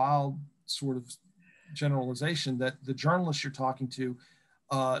 wild sort of generalization, that the journalist you're talking to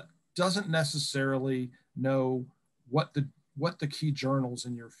doesn't necessarily know what the what the key journals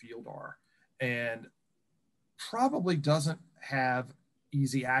in your field are, and probably doesn't have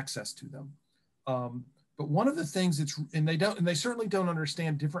easy access to them. But one of the things and they certainly don't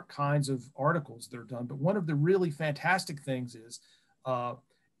understand different kinds of articles that are done. But one of the really fantastic things is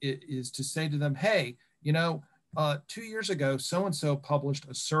to say to them, hey, 2 years ago, so-and-so published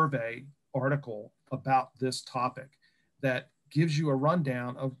a survey article about this topic that gives you a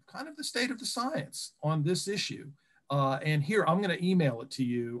rundown of kind of the state of the science on this issue. And here, I'm going to email it to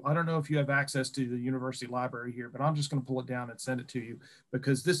you. I don't know if you have access to the university library here, but I'm just going to pull it down and send it to you,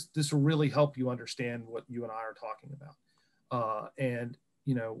 because this will really help you understand what you and I are talking about. And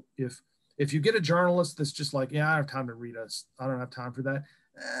if you get a journalist that's just like, yeah, I don't have time to read us, I don't have time for that,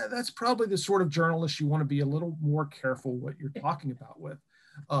 that's probably the sort of journalist you want to be a little more careful what you're talking about with.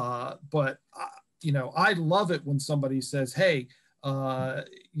 But I love it when somebody says, hey,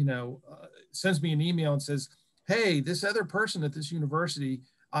 sends me an email and says, hey, this other person at this university,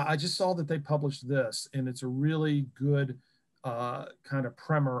 I just saw that they published this, and it's a really good kind of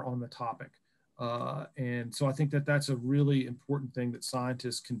primer on the topic. And so I think that that's a really important thing that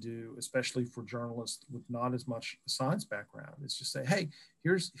scientists can do, especially for journalists with not as much science background. It's just say, hey,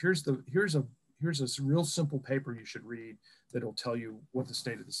 here's a real simple paper you should read that'll tell you what the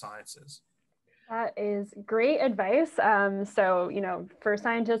state of the science is. That is great advice. So, for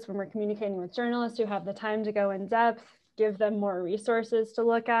scientists, when we're communicating with journalists who have the time to go in depth, give them more resources to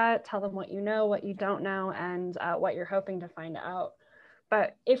look at, tell them what you know, what you don't know, and what you're hoping to find out.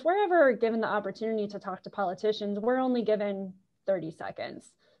 But if we're ever given the opportunity to talk to politicians, we're only given 30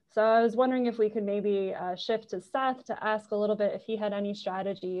 seconds. So I was wondering if we could maybe shift to Seth to ask a little bit if he had any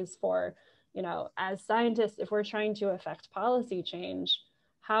strategies for, as scientists, if we're trying to affect policy change,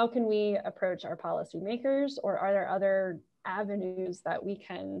 how can we approach our policymakers, or are there other avenues that we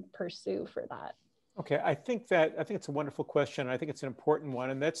can pursue for that? Okay, I think it's a wonderful question. I think it's an important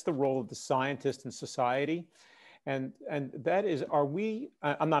one, and that's the role of the scientist in society. And that is,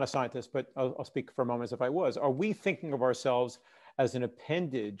 I'm not a scientist, but I'll speak for a moment as if I was. Are we thinking of ourselves as an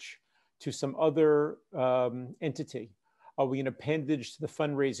appendage to some other entity? Are we an appendage to the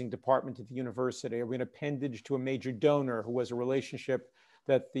fundraising department at the university? Are we an appendage to a major donor who has a relationship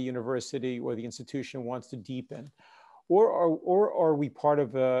that the university or the institution wants to deepen? Or are we part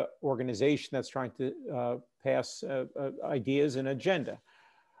of an organization that's trying to pass ideas and agenda?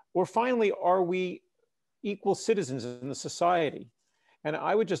 Or finally, are we equal citizens in the society? And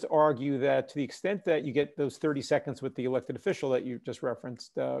I would just argue that to the extent that you get those 30 seconds with the elected official that you just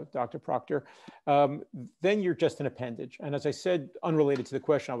referenced, Dr. Proctor, then you're just an appendage. And as I said, unrelated to the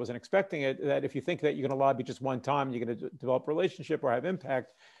question, I wasn't expecting it, that if you think that you're going to lobby just one time, you're going to develop a relationship or have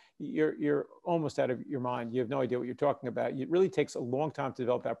impact, you're almost out of your mind. You have no idea what you're talking about. It really takes a long time to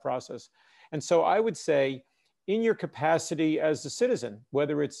develop that process. And so I would say, in your capacity as a citizen,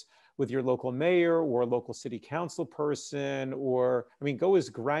 whether it's with your local mayor or local city council person, or, go as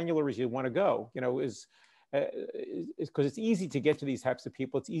granular as you want to go, because it's easy to get to these types of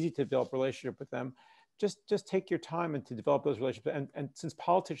people. It's easy to develop a relationship with them. Just take your time and to develop those relationships. And since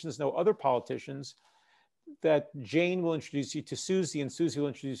politicians know other politicians, that Jane will introduce you to Susie, and Susie will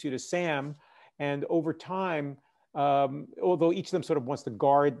introduce you to Sam. And over time, although each of them sort of wants to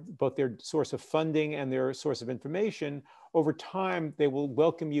guard both their source of funding and their source of information, over time, they will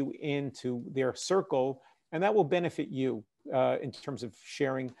welcome you into their circle, and that will benefit you in terms of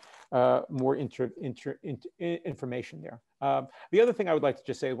sharing more information there. The other thing I would like to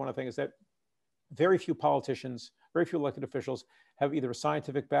just say, one of the things is that very few politicians, very few elected officials have either a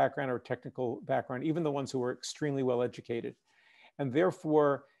scientific background or a technical background, even the ones who are extremely well educated. And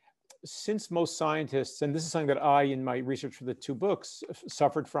therefore, since most scientists, and this is something that I, in my research for the two books,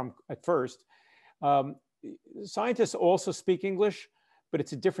 suffered from at first, scientists also speak English, but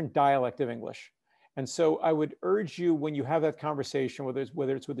it's a different dialect of English. And so I would urge you, when you have that conversation, whether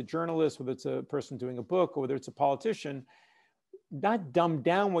it's with a journalist, whether it's a person doing a book, or whether it's a politician, not dumb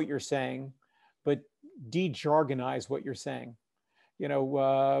down what you're saying, but de-jargonize what you're saying. And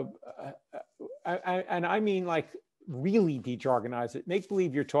I mean, like, really de-jargonize it. Make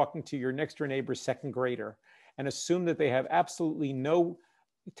believe you're talking to your next door neighbor's second grader, and assume that they have absolutely no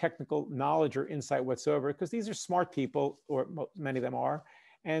technical knowledge or insight whatsoever, because these are smart people, or many of them are,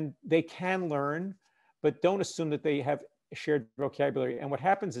 and they can learn, but don't assume that they have a shared vocabulary. And what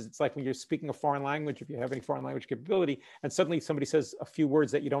happens is, it's like when you're speaking a foreign language, if you have any foreign language capability, and suddenly somebody says a few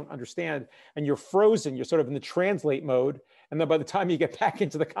words that you don't understand, and you're frozen, you're sort of in the translate mode. And then by the time you get back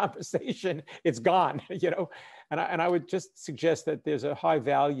into the conversation, it's gone, And I would just suggest that there's a high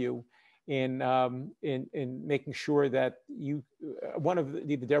value in making sure that you, one of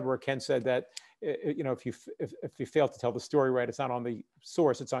the Deborah Kent said that you know, if you fail to tell the story right, it's not on the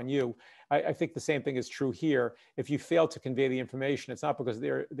source, it's on you. I think the same thing is true here. If you fail to convey the information, it's not because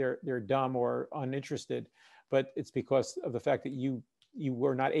they're dumb or uninterested, but it's because of the fact that you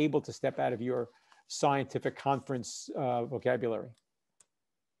were not able to step out of your scientific conference vocabulary.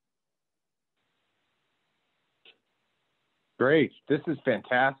 Great. This is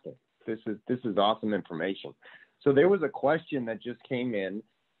fantastic. This is awesome information. So there was a question that just came in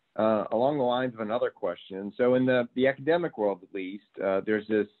along the lines of another question. So in the academic world, at least, there's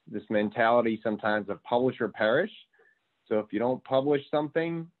this mentality sometimes of publish or perish. So if you don't publish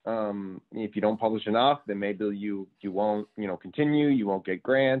something, if you don't publish enough, then maybe you won't, continue. You won't get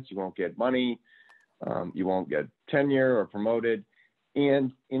grants. You won't get money. You won't get tenure or promoted.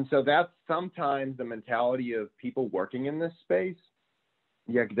 And so that's sometimes the mentality of people working in this space,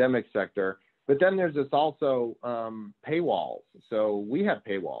 the academic sector. But then there's this also paywalls. So we have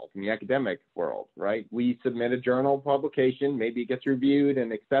paywalls in the academic world, right? We submit a journal publication, maybe it gets reviewed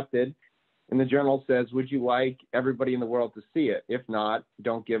and accepted, and the journal says, would you like everybody in the world to see it? If not,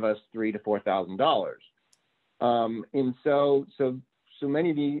 don't give us $3,000 to $4,000. And so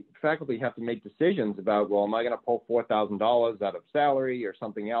many of the faculty have to make decisions about, well, am I going to pull $4,000 out of salary or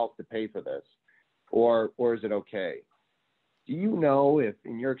something else to pay for this? Or is it okay? Do you know if,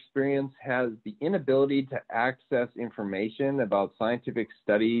 in your experience, has the inability to access information about scientific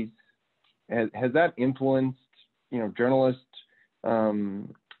studies, has that influenced, journalists'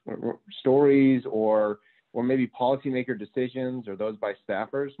 stories or maybe policymaker decisions or those by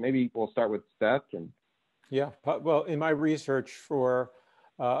staffers? Maybe we'll start with Seth. Yeah, well, in my research for,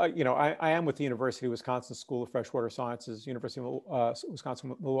 I am with the University of Wisconsin School of Freshwater Sciences, University of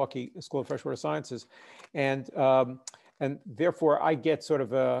Wisconsin-Milwaukee School of Freshwater Sciences, and therefore I get sort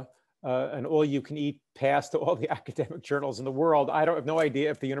of an all-you-can-eat pass to all the academic journals in the world. I have no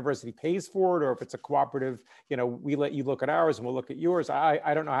idea if the university pays for it or if it's a cooperative, we let you look at ours and we'll look at yours.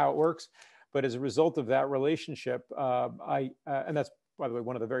 I don't know how it works, but as a result of that relationship, and that's, by the way,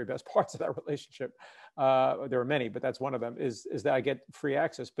 one of the very best parts of that relationship. There are many, but that's one of them, is that I get free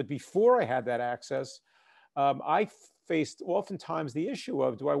access. But before I had that access, I faced oftentimes the issue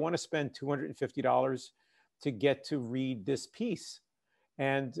of, do I want to spend $250 to get to read this piece?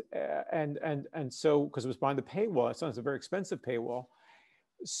 And so, because it was behind the paywall, it's a very expensive paywall.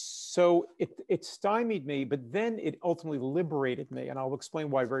 So it stymied me, but then it ultimately liberated me. And I'll explain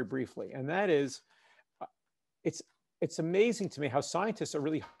why very briefly. And that is, it's amazing to me how scientists are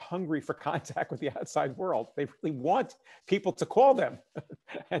really hungry for contact with the outside world. They really want people to call them.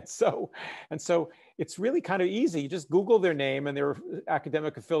 and so it's really kind of easy. You just Google their name and their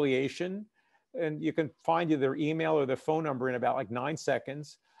academic affiliation, and you can find either their email or their phone number in about like 9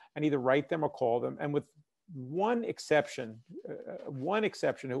 seconds, and either write them or call them. And with one exception,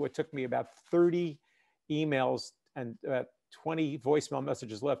 who it took me about 30 emails and 20 voicemail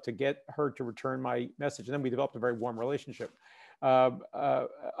messages left to get her to return my message. And then we developed a very warm relationship. Other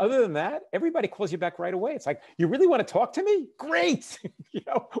than that, everybody calls you back right away. It's like, you really want to talk to me? Great.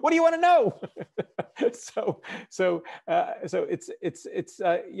 What do you want to know? So it's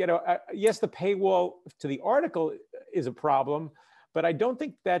yes, the paywall to the article is a problem, but I don't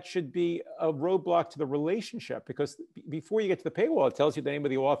think that should be a roadblock to the relationship, because before you get to the paywall, it tells you the name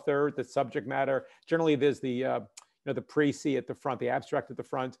of the author, the subject matter. Generally, there's the précis at the front, the abstract at the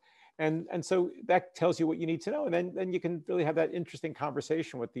front. And so that tells you what you need to know. And then you can really have that interesting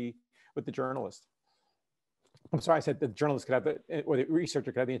conversation with the journalist. I'm sorry, I said the journalist could have or the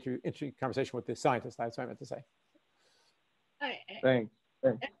researcher could have the interesting conversation with the scientist. That's what I meant to say. Thanks.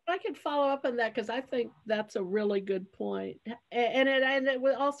 I could follow up on that, because I think that's a really good point. And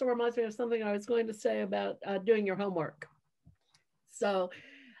it also reminds me of something I was going to say about doing your homework. So,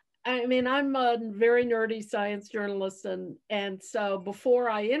 I mean, I'm a very nerdy science journalist, and so before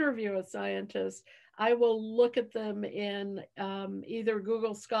I interview a scientist, I will look at them in either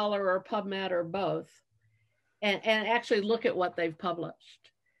Google Scholar or PubMed or both, and actually look at what they've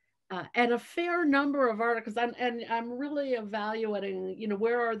published. And a fair number of articles, and I'm really evaluating,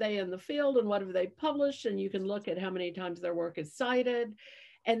 where are they in the field and what have they published, and you can look at how many times their work is cited.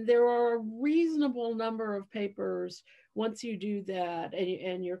 And there are a reasonable number of papers, once you do that,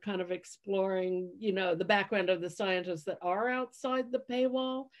 and you're kind of exploring, the background of the scientists, that are outside the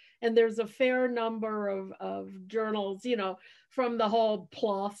paywall. And there's a fair number of journals, from the whole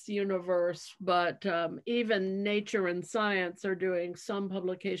PLOS universe, but even Nature and Science are doing some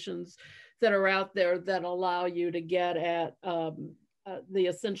publications that are out there that allow you to get at the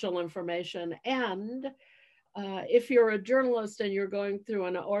essential information. And if you're a journalist and you're going through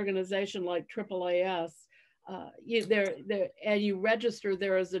an organization like AAAS, and you register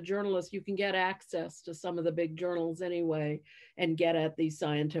there as a journalist, you can get access to some of the big journals anyway and get at these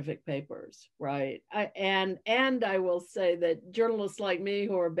scientific papers, right? And I will say that journalists like me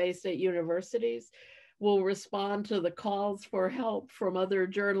who are based at universities will respond to the calls for help from other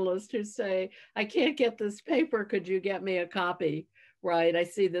journalists who say, I can't get this paper, could you get me a copy, right? I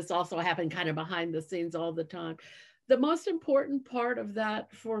see this also happen kind of behind the scenes all the time. The most important part of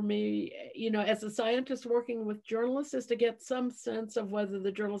that for me, as a scientist working with journalists, is to get some sense of whether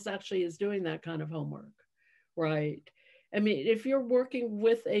the journalist actually is doing that kind of homework, right? I mean, if you're working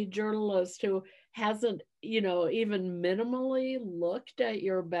with a journalist who hasn't, even minimally looked at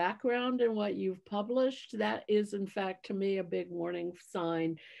your background and what you've published, that is, in fact, to me, a big warning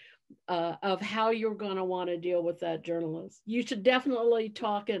sign of how you're going to want to deal with that journalist. You should definitely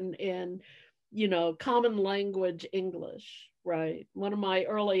talk in common language English, right? One of my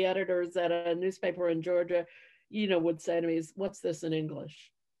early editors at a newspaper in Georgia, would say to me, what's this in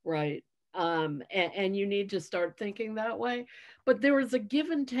English, right? And you need to start thinking that way. But there is a give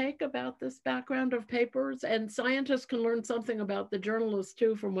and take about this background of papers, and scientists can learn something about the journalists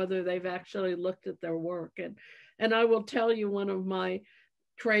too from whether they've actually looked at their work. And I will tell you, one of my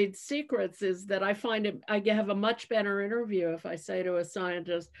trade secrets is that I find I have a much better interview if I say to a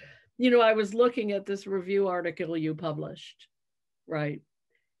scientist, I was looking at this review article you published, right?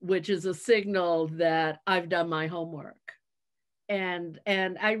 Which is a signal that I've done my homework. And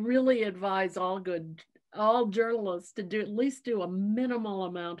I really advise all journalists to at least do a minimal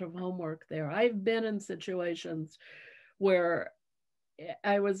amount of homework there. I've been in situations where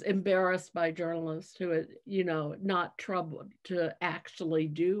I was embarrassed by journalists who had, not troubled to actually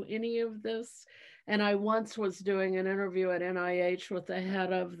do any of this. And I once was doing an interview at NIH with the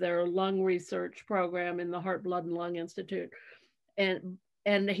head of their lung research program in the Heart, Blood, and Lung Institute. And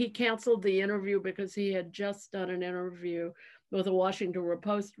he canceled the interview because he had just done an interview with a Washington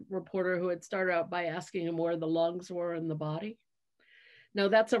Post reporter who had started out by asking him where the lungs were in the body. Now,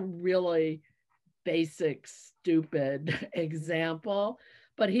 that's a really basic, stupid example,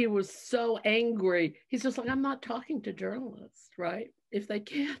 but he was so angry. He's just like, I'm not talking to journalists, right? If they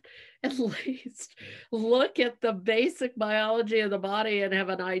can't at least look at the basic biology of the body and have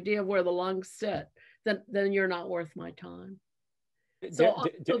an idea of where the lungs sit, then you're not worth my time.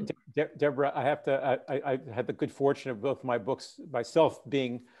 Deborah, I had the good fortune of both my books, myself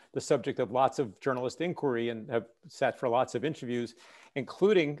being the subject of lots of journalist inquiry and have sat for lots of interviews,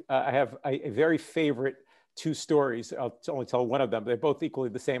 including I have a very favorite two stories. I'll only tell one of them. They're both equally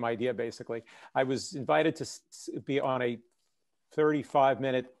the same idea, basically. I was invited to be on a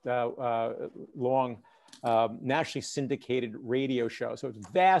 35-minute long nationally syndicated radio show. So it's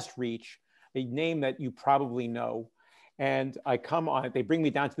vast reach, a name that you probably know. And I come on, they bring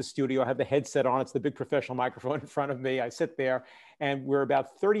me down to the studio. I have the headset on. It's the big professional microphone in front of me. I sit there and we're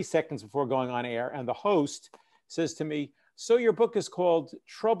about 30 seconds before going on air. And the host says to me, so your book is called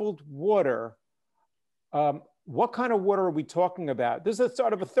Troubled Water. What kind of water are we talking about? This is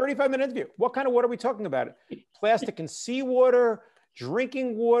sort of a 35-minute interview. What kind of water are we talking about? Plastic and seawater,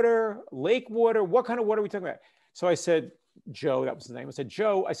 drinking water, lake water. What kind of water are we talking about? So I said, Joe, that was his name. I said,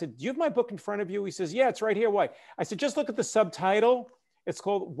 Joe, I said, do you have my book in front of you? He says, yeah, it's right here. Why? I said, just look at the subtitle. It's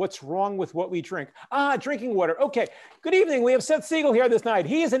called What's Wrong with What We Drink. Ah, drinking water. Okay. Good evening. We have Seth Siegel here this night.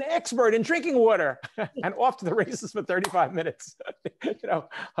 He is an expert in drinking water. And off to the races for 35 minutes.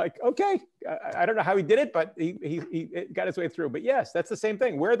 Like, okay. I don't know how he did it, but he got his way through. But yes, that's the same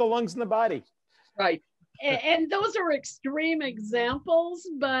thing. Where are the lungs in the body? Right. And those are extreme examples,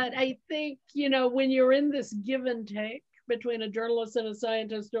 but I think, when you're in this give and take between a journalist and a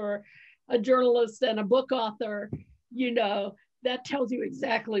scientist, or a journalist and a book author, that tells you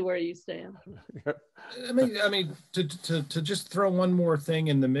exactly where you stand. I mean, to just throw one more thing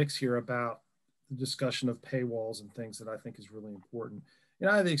in the mix here about the discussion of paywalls and things that I think is really important.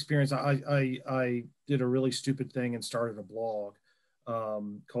 I had the experience. I did a really stupid thing and started a blog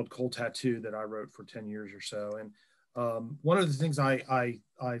called Cold Tattoo that I wrote for 10 years or so. And one of the things I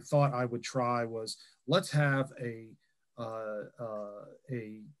thought I would try was, let's have a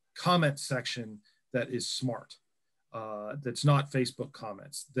comment section that is smart, that's not Facebook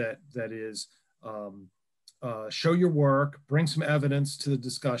comments, that is show your work, bring some evidence to the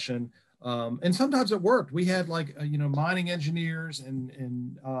discussion. And sometimes it worked. We had mining engineers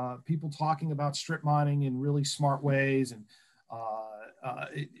and people talking about strip mining in really smart ways. And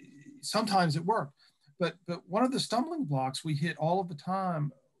sometimes it worked. But one of the stumbling blocks we hit all of the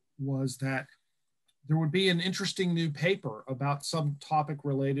time was that there would be an interesting new paper about some topic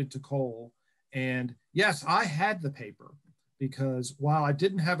related to coal. And yes, I had the paper, because while I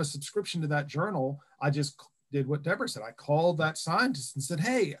didn't have a subscription to that journal, I just did what Deborah said. I called that scientist and said,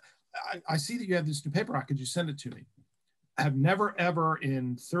 hey, I see that you have this new paper out. Could you send it to me? I have never, ever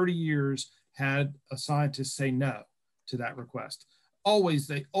in 30 years had a scientist say no to that request.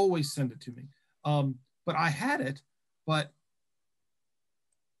 They always send it to me. But I had it, but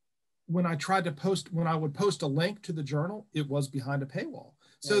when I would post a link to the journal, it was behind a paywall.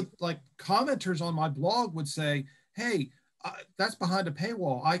 So right. Like commenters on my blog would say, hey, that's behind a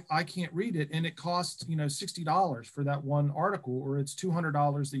paywall. I can't read it. And it costs, $60 for that one article, or it's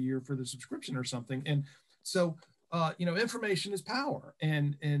 $200 a year for the subscription or something. And so, information is power,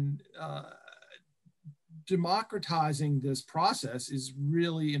 and democratizing this process is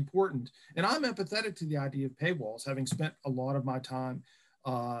really important. And I'm empathetic to the idea of paywalls, having spent a lot of my time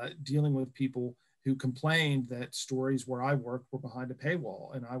dealing with people who complained that stories where I work were behind a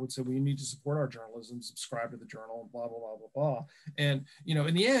paywall. And I would say, well, you need to support our journalism, subscribe to the journal, and blah, blah, blah, blah, blah. And,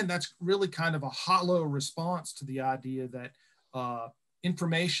 in the end, that's really kind of a hollow response to the idea that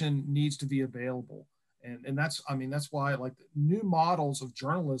information needs to be available. And that's why like new models of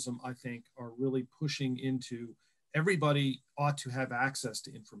journalism, I think, are really pushing into everybody ought to have access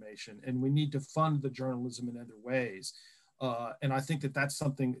to information, and we need to fund the journalism in other ways. And I think that that's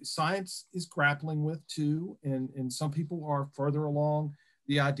something science is grappling with too. And some people are further along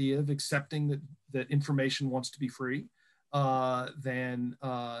the idea of accepting that information wants to be free than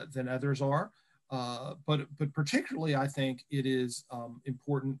others are. But particularly, I think it is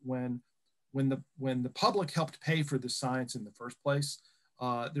important when the public helped pay for the science in the first place.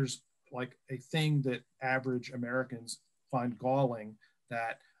 There's like a thing that average Americans find galling,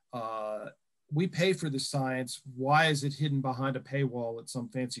 that we pay for the science. Why is it hidden behind a paywall at some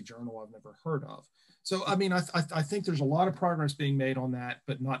fancy journal I've never heard of? So, I mean, I think there's a lot of progress being made on that,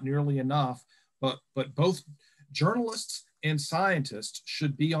 but not nearly enough. But both journalists and scientists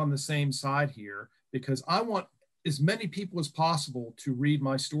should be on the same side here, because I want as many people as possible to read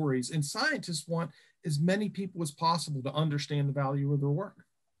my stories, and scientists want as many people as possible to understand the value of their work.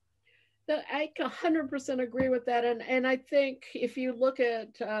 I 100% agree with that. And I think if you look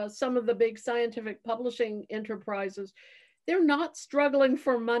at some of the big scientific publishing enterprises, they're not struggling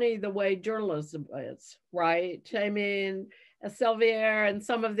for money the way journalism is, right? I mean, Elsevier and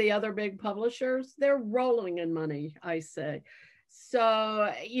some of the other big publishers, they're rolling in money, I say.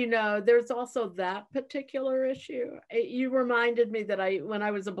 So, there's also that particular issue. You reminded me that when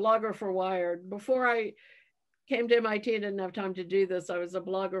I was a blogger for Wired, before I came to MIT, I didn't have time to do this. I was a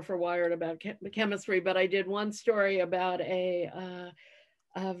blogger for Wired about chemistry, but I did one story about a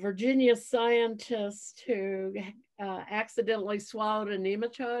Virginia scientist who accidentally swallowed a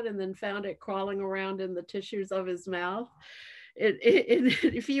nematode and then found it crawling around in the tissues of his mouth.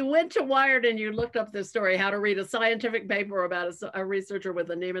 If you went to Wired and you looked up this story, how to read a scientific paper about a researcher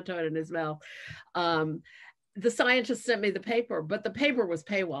with a nematode in his mouth, the scientist sent me the paper, but the paper was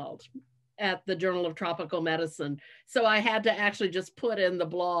paywalled at the Journal of Tropical Medicine. So I had to actually just put in the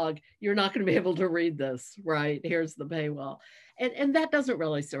blog, you're not going to be able to read this, right? Here's the paywall. And that doesn't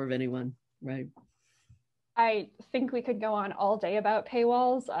really serve anyone, right? I think we could go on all day about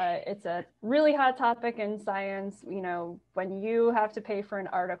paywalls. It's a really hot topic in science. When you have to pay for an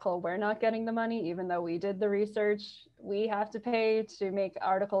article, we're not getting the money, even though we did the research. We have to pay to make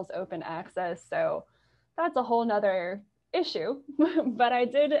articles open access. So that's a whole nother issue. But I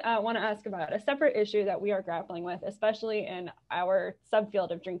did want to ask about a separate issue that we are grappling with, especially in our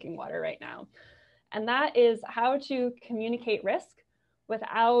subfield of drinking water right now. And that is how to communicate risk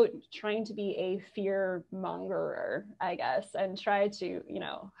without trying to be a fear mongerer, I guess, and try to,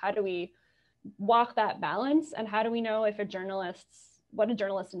 how do we walk that balance, and how do we know if what a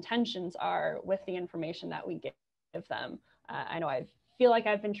journalist's intentions are with the information that we give them? I know I feel like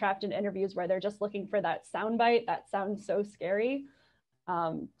I've been trapped in interviews where they're just looking for that soundbite that sounds so scary.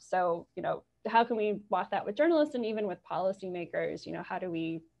 So, how can we walk that with journalists and even with policymakers? How do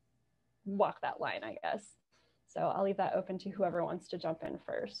we walk that line, I guess? So I'll leave that open to whoever wants to jump in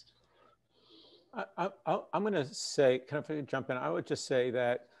first. I'm going to say, kind of jump in, I would just say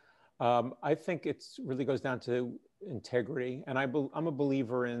that I think it really goes down to integrity. And I'm a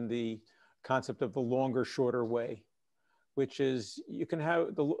believer in the concept of the longer, shorter way, which is you can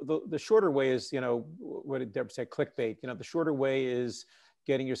have the shorter way is, what did Deborah say, clickbait. The shorter way is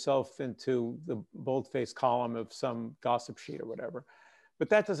getting yourself into the bold-faced column of some gossip sheet or whatever. But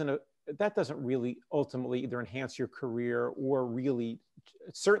that doesn't really ultimately either enhance your career or really,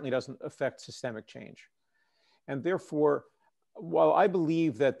 it certainly doesn't affect systemic change. And therefore, while I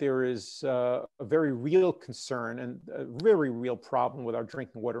believe that there is a very real concern and a very real problem with our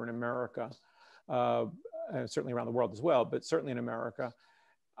drinking water in America, and certainly around the world as well, but certainly in America,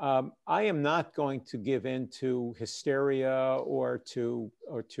 I am not going to give in to hysteria or to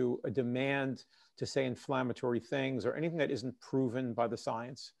a demand to say inflammatory things or anything that isn't proven by the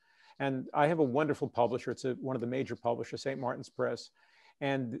science. And I have a wonderful publisher. It's one of the major publishers, St. Martin's Press.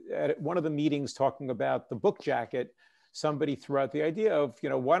 And at one of the meetings talking about the book jacket, somebody threw out the idea of,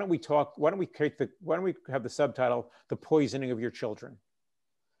 why don't we have the subtitle, "The Poisoning of Your Children"?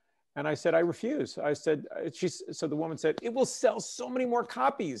 And I said, I refuse. I said, so the woman said, "It will sell so many more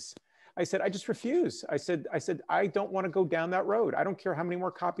copies." I said, I just refuse. I said, I don't want to go down that road. I don't care how many more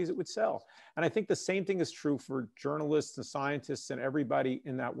copies it would sell. And I think the same thing is true for journalists and scientists and everybody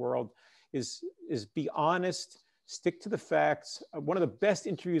in that world is be honest, stick to the facts. One of the best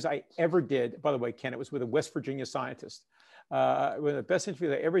interviews I ever did, by the way, Ken, it was with a West Virginia scientist. One of the best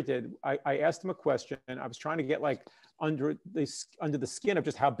interviews I ever did, I asked him a question and I was trying to get like under the skin of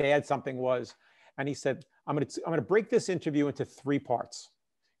just how bad something was. And he said, I'm going to break this interview into 3 parts.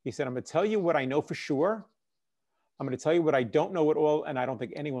 He said, I'm going to tell you what I know for sure. I'm going to tell you what I don't know at all, and I don't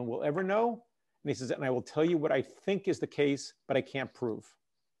think anyone will ever know. And he says, and I will tell you what I think is the case, but I can't prove.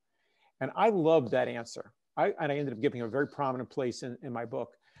 And I loved that answer. And I ended up giving him a very prominent place in my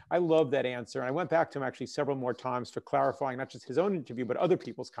book. I love that answer. And I went back to him actually several more times for clarifying not just his own interview, but other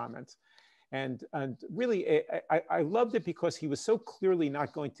people's comments. And really, I loved it because he was so clearly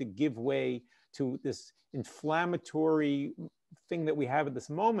not going to give way to this inflammatory thing that we have at this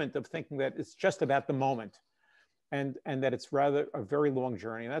moment of thinking that it's just about the moment and that it's rather a very long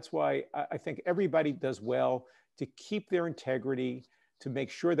journey. And that's why I think everybody does well to keep their integrity, to make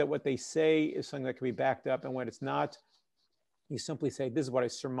sure that what they say is something that can be backed up. And when it's not, you simply say, this is what I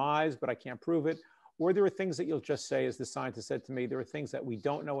surmise, but I can't prove it. Or there are things that you'll just say, as the scientist said to me, there are things that we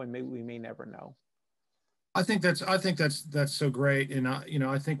don't know and maybe we may never know. I think that's so great. And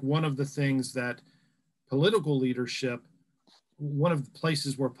I think one of the things that political leadership, one of the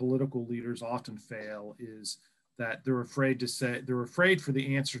places where political leaders often fail is that they're afraid for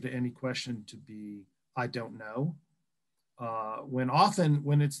the answer to any question to be, I don't know.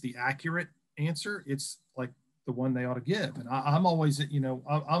 When it's the accurate answer, it's like the one they ought to give. And I'm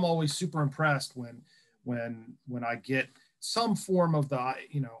always super impressed when I get some form of the,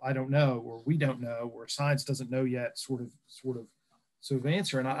 I don't know, or we don't know, or science doesn't know yet sort of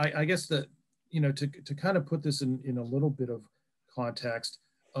answer. And I guess that, to kind of put this in a little bit of context,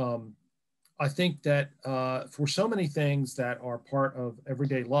 I think that for so many things that are part of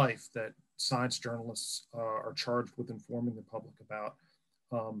everyday life that science journalists are charged with informing the public about,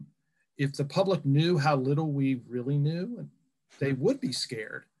 if the public knew how little we really knew, they would be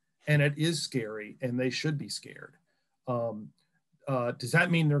scared. And it is scary, and they should be scared. Does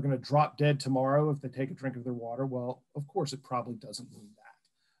that mean they're going to drop dead tomorrow if they take a drink of their water? Well, of course, it probably doesn't mean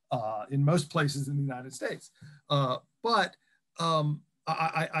that in most places in the United States. But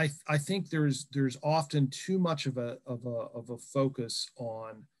I think there's often too much of a focus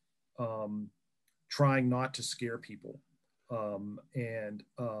on trying not to scare people and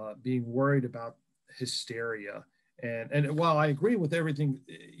being worried about hysteria. And while I agree with everything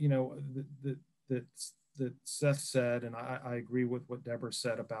that Seth said, and I agree with what Deborah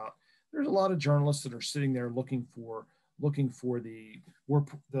said about, there's a lot of journalists that are sitting there looking for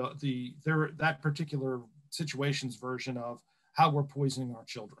that particular situation's version of how we're poisoning our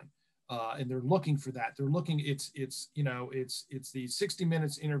children, and they're looking for that. They're looking. It's the 60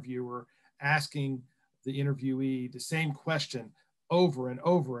 Minutes interviewer asking the interviewee the same question over and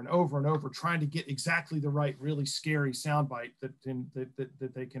over and over and over, trying to get exactly the right, really scary soundbite that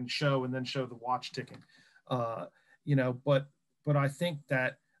they can show, and then show the watch ticking. But I think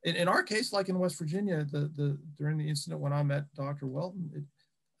that in our case, like in West Virginia, during the incident when I met Dr. Whelton,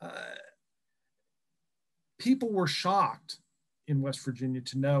 people were shocked in West Virginia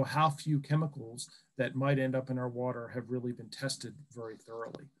to know how few chemicals that might end up in our water have really been tested very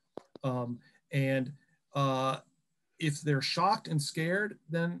thoroughly. If they're shocked and scared,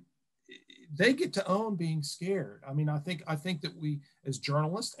 then they get to own being scared. I mean, I think that we, as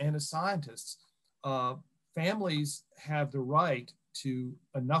journalists and as scientists, families have the right to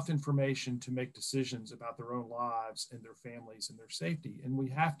enough information to make decisions about their own lives and their families and their safety. And we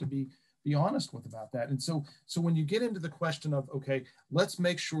have to be honest about that. And so when you get into the question of, okay, let's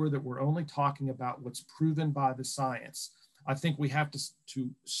make sure that we're only talking about what's proven by the science, I think we have to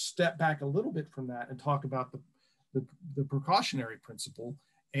step back a little bit from that and talk about the precautionary principle.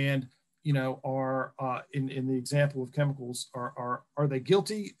 And in the example of chemicals, are they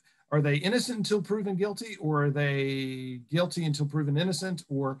guilty? Are they innocent until proven guilty, or are they guilty until proven innocent?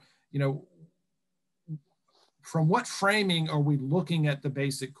 Or, from what framing are we looking at the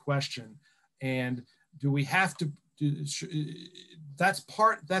basic question? And do we have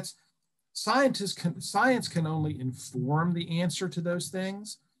Science can only inform the answer to those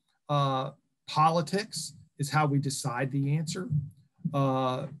things. Politics is how we decide the answer.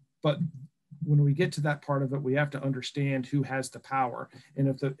 But when we get to that part of it, we have to understand who has the power.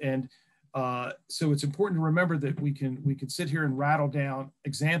 So it's important to remember that we can sit here and rattle down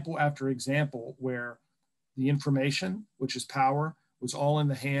example after example where the information, which is power, was all in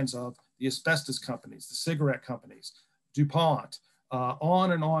the hands of the asbestos companies, the cigarette companies, DuPont,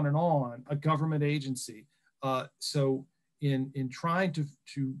 on and on and on, a government agency. So in trying to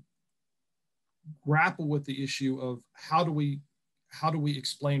grapple with the issue of how do we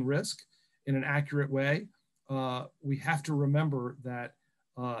explain risk in an accurate way, we have to remember that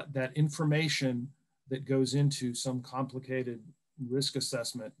that information that goes into some complicated risk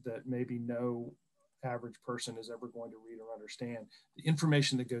assessment that maybe no average person is ever going to read or understand, the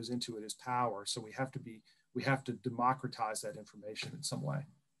information that goes into it is power. So we have to democratize that information in some way.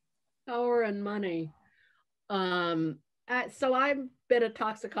 Power and money. So I've been a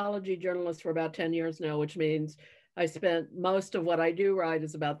toxicology journalist for about 10 years now, which means I spent most of what I do write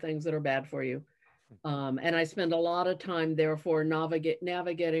is about things that are bad for you. And I spend a lot of time, therefore,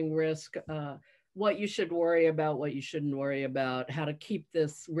 navigating risk, what you should worry about, what you shouldn't worry about, how to keep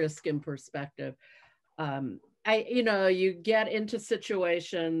this risk in perspective. You get into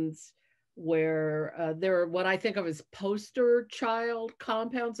situations where there are what I think of as poster child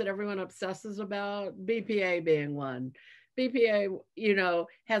compounds that everyone obsesses about, BPA being one. BPA,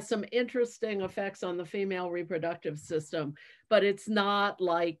 has some interesting effects on the female reproductive system, but it's not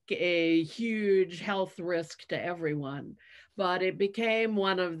like a huge health risk to everyone. But it became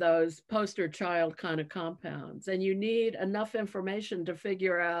one of those poster child kind of compounds. And you need enough information to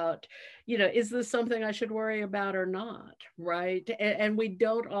figure out, is this something I should worry about or not, right? And we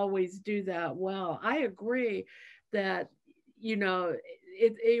don't always do that well. I agree that,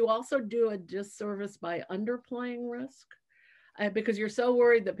 you also do a disservice by underplaying risk. Because you're so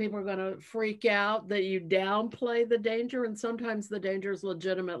worried that people are going to freak out that you downplay the danger, and sometimes the danger is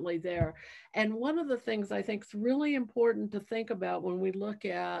legitimately there. And one of the things I think is really important to think about when we look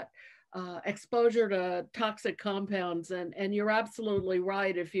at exposure to toxic compounds, and you're absolutely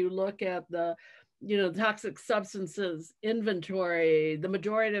right, if you look at the toxic substances inventory, the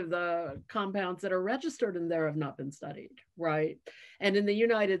majority of the compounds that are registered in there have not been studied, right? And in the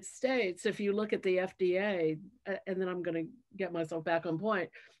United States, if you look at the FDA, and then I'm going to get myself back on point,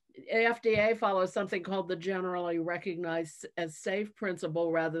 FDA follows something called the generally recognized as safe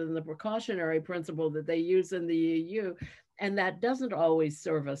principle rather than the precautionary principle that they use in the EU. And that doesn't always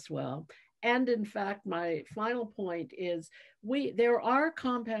serve us well. And in fact, my final point is there are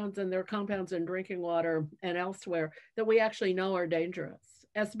compounds, and there are compounds in drinking water and elsewhere that we actually know are dangerous.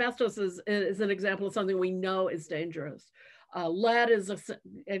 Asbestos is an example of something we know is dangerous. Lead is an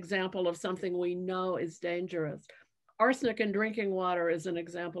example of something we know is dangerous. Arsenic in drinking water is an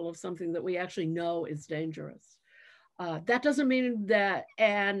example of something that we actually know is dangerous. That doesn't mean that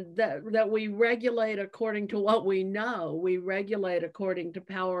we regulate according to what we know. We regulate according to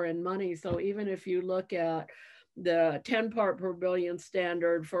power and money. So even if you look at the 10 part per billion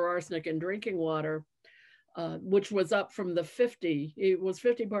standard for arsenic in drinking water, which was up from the 50, it was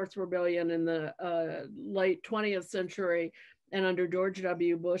 50 parts per billion in the late 20th century. And under George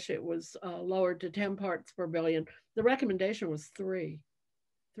W. Bush, it was lowered to 10 parts per billion. The recommendation was three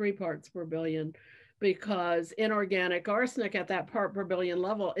parts per billion, because inorganic arsenic at that part per billion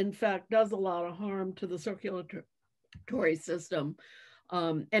level, in fact, does a lot of harm to the circulatory system.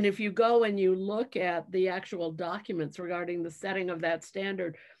 And if you go and you look at the actual documents regarding the setting of that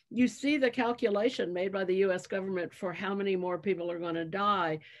standard, you see the calculation made by the US government for how many more people are going to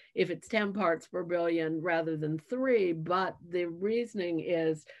die if it's 10 parts per billion rather than 3. But the reasoning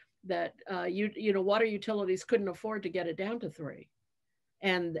is that water utilities couldn't afford to get it down to 3.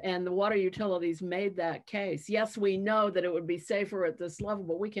 And the water utilities made that case. Yes, we know that it would be safer at this level,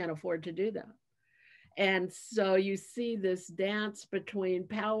 but we can't afford to do that. And so you see this dance between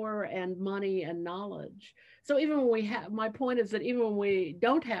power and money and knowledge. So even when my point is that even when we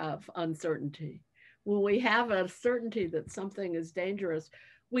don't have uncertainty, when we have a certainty that something is dangerous,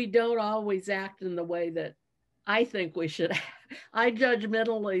 we don't always act in the way that I think we should. I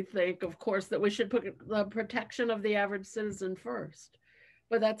judgmentally think, of course, that we should put the protection of the average citizen first.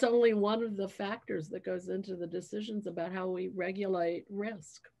 But that's only one of the factors that goes into the decisions about how we regulate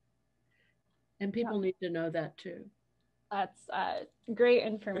risk. And people need to know that too. That's great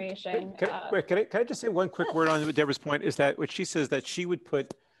information. Can I just say one quick word on Deborah's point, is that what she says that she would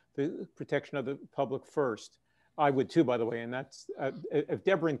put the protection of the public first. I would too, by the way. And that's, if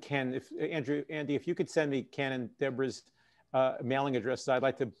Deborah and Ken, Andy, if you could send me Ken and Deborah's mailing addresses, I'd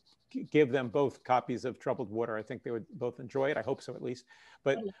like to give them both copies of Troubled Water. I think they would both enjoy it. I hope so, at least.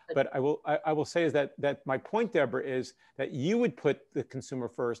 But I will say is that my point, Deborah, is that you would put the consumer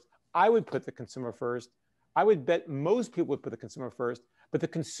first. I would put the consumer first. I would bet most people would put the consumer first, but the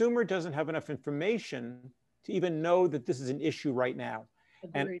consumer doesn't have enough information to even know that this is an issue right now.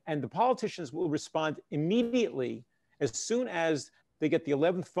 And the politicians will respond immediately as soon as they get the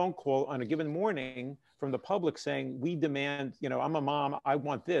 11th phone call on a given morning from the public saying, we demand, I'm a mom, I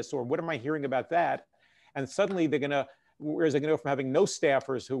want this, or what am I hearing about that? And suddenly they're going to, whereas they're going to go from having no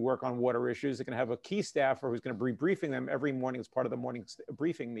staffers who work on water issues, they're going to have a key staffer who's going to be briefing them every morning as part of the morning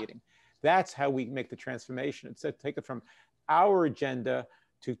briefing meeting. That's how we make the transformation. It's to take it from our agenda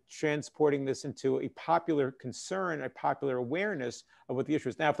to transporting this into a popular concern, a popular awareness of what the issue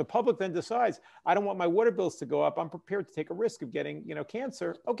is. Now, if the public then decides, I don't want my water bills to go up, I'm prepared to take a risk of getting,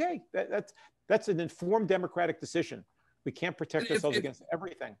 cancer. Okay, that's an informed democratic decision. We can't protect ourselves against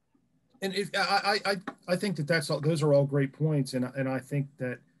everything. And I think those are all great points, and I think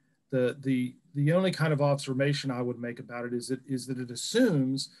that the only kind of observation I would make about it is that it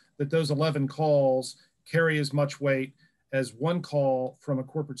assumes that those 11 calls carry as much weight as one call from a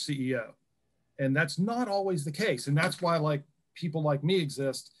corporate CEO. And that's not always the case. And that's why people like me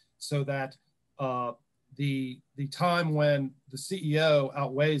exist, so that the time when the CEO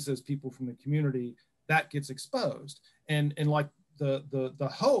outweighs those people from the community, that gets exposed. And like the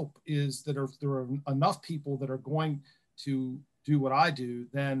hope is that if there are enough people that are going to do what I do,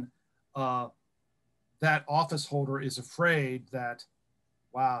 then that office holder is afraid that,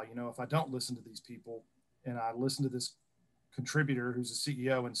 wow, if I don't listen to these people and I listen to this contributor who's a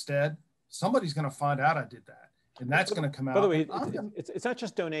CEO instead, somebody's going to find out I did that. And that's going to come out. By the way, it's not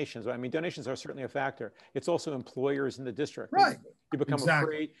just donations. I mean, donations are certainly a factor. It's also employers in the district. Right. You become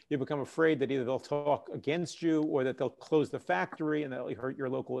afraid. You become afraid that either they'll talk against you or that they'll close the factory and that'll hurt your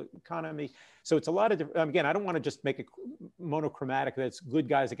local economy. So it's a lot of different. Again, I don't want to just make it monochromatic that it's good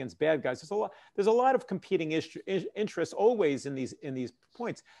guys against bad guys. There's a lot of competing interests always in these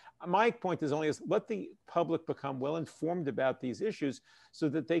points. My point is only let the public become well informed about these issues so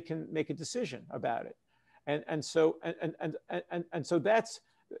that they can make a decision about it. And so that's,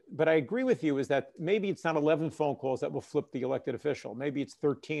 but I agree with you is that maybe it's not 11 phone calls that will flip the elected official. Maybe it's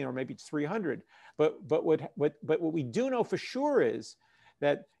 13 or maybe it's 300. But what we do know for sure is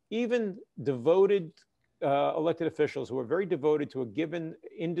that even devoted elected officials who are very devoted to a given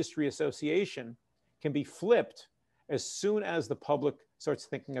industry association can be flipped as soon as the public starts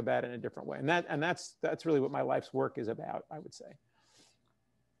thinking about it in a different way. And that's really what my life's work is about, I would say.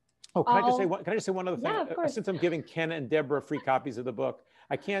 Oh, can I just say one other thing? Yeah, of course. Since I'm giving Ken and Deborah free copies of the book,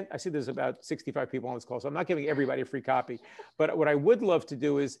 I see there's about 65 people on this call, so I'm not giving everybody a free copy. But what I would love to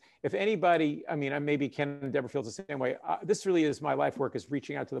do is, if anybody, maybe Ken and Deborah feels the same way, this really is my life work, is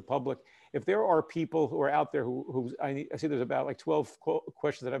reaching out to the public. If there are people who are out there who I see there's about 12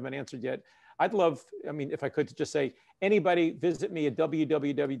 questions that haven't been answered yet, I'd love, if I could, to just say, anybody visit me at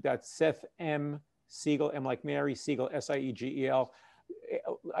www.SethMSiegel, M like Mary, Siegel, S-I-E-G-E-L.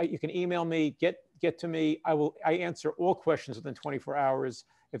 You can email me, get to me. I answer all questions within 24 hours.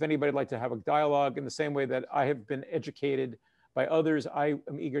 If anybody would like to have a dialogue in the same way that I have been educated by others, I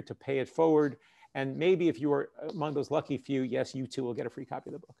am eager to pay it forward. And maybe if you are among those lucky few, yes, you too will get a free copy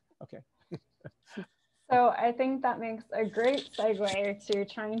of the book. Okay. So I think that makes a great segue to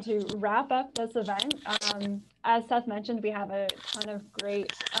trying to wrap up this event. As Seth mentioned, we have a ton of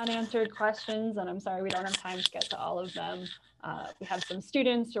great unanswered questions, and I'm sorry we don't have time to get to all of them. We have some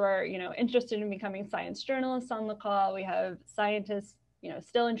students who are, interested in becoming science journalists on the call. We have scientists,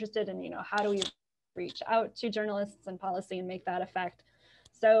 still interested in, how do we reach out to journalists and policy and make that effect.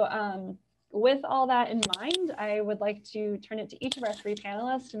 So with all that in mind, I would like to turn it to each of our three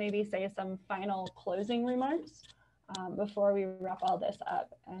panelists to maybe say some final closing remarks before we wrap all this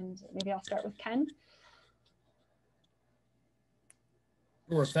up. And maybe I'll start with Ken.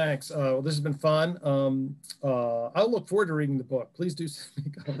 Sure, thanks. Well, this has been fun. I'll look forward to reading the book. Please do send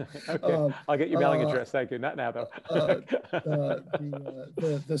me a copy. Okay, I'll get your mailing address. Thank you. Not now, though.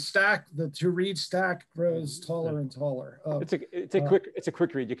 The stack, the to read stack grows taller and taller. It's a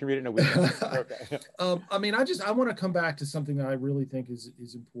quick read. You can read it in a week. Okay. I want to come back to something that I really think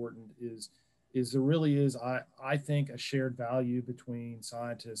is important. Is there really is I think a shared value between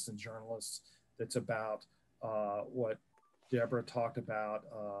scientists and journalists that's about what Deborah talked about,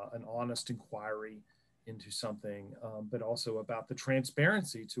 an honest inquiry into something, but also about the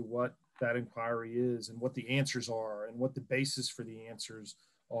transparency to what that inquiry is and what the answers are and what the basis for the answers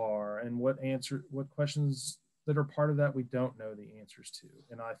are and what questions that are part of that we don't know the answers to.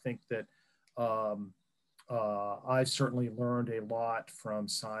 And I think that I've certainly learned a lot from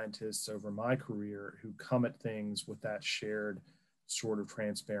scientists over my career who come at things with that shared sort of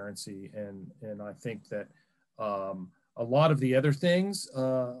transparency. And I think that a lot of the other things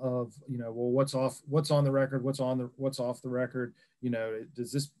of, well, what's on the record, what's off the record,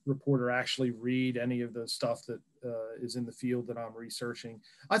 does this reporter actually read any of the stuff that is in the field that I'm researching?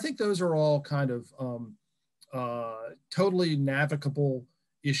 I think those are all kind of totally navigable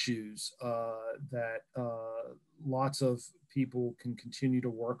issues that lots of people can continue to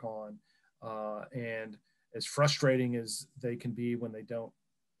work on. And as frustrating as they can be when they don't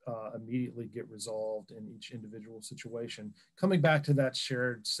immediately get resolved in each individual situation, coming back to that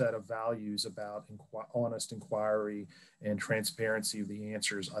shared set of values about honest inquiry and transparency of the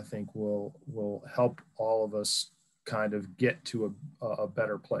answers, I think will help all of us kind of get to a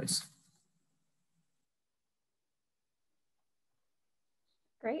better place.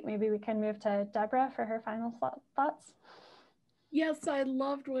 Great. Maybe we can move to Deborah for her final thoughts. Yes, I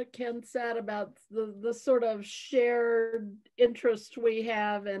loved what Ken said about the sort of shared interest we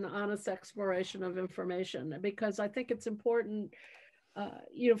have in honest exploration of information, because I think it's important,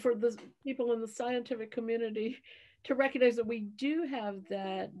 for the people in the scientific community to recognize that we do have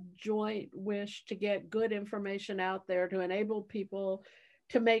that joint wish to get good information out there to enable people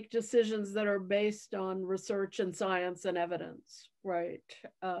to make decisions that are based on research and science and evidence, right?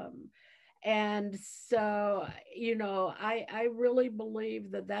 And so, I really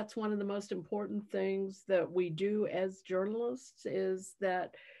believe that that's one of the most important things that we do as journalists, is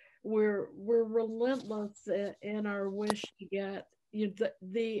that we're relentless in our wish to get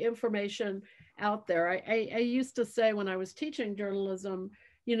the information out there. I used to say when I was teaching journalism,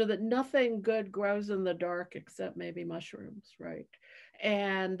 that nothing good grows in the dark except maybe mushrooms, right?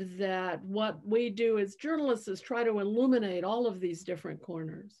 And that what we do as journalists is try to illuminate all of these different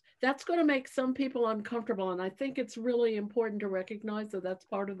corners. That's going to make some people uncomfortable. And I think it's really important to recognize that that's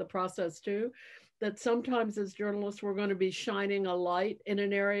part of the process too, that sometimes as journalists, we're going to be shining a light in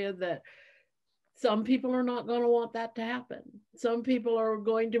an area that some people are not going to want that to happen. Some people are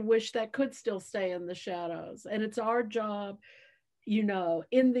going to wish that could still stay in the shadows. And it's our job,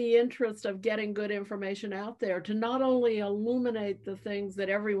 in the interest of getting good information out there, to not only illuminate the things that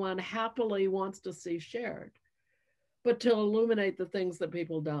everyone happily wants to see shared, but to illuminate the things that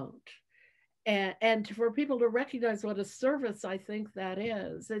people don't. And for people to recognize what a service I think that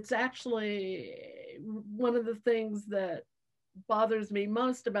is. It's actually one of the things that bothers me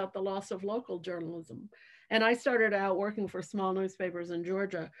most about the loss of local journalism. And I started out working for small newspapers in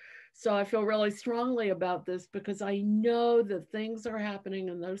Georgia. So I feel really strongly about this, because I know that things are happening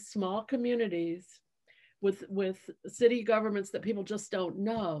in those small communities with city governments that people just don't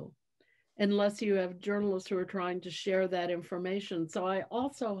know unless you have journalists who are trying to share that information. So I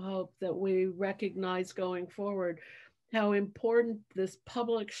also hope that we recognize going forward how important this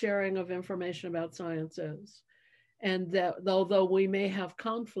public sharing of information about science is. And that although we may have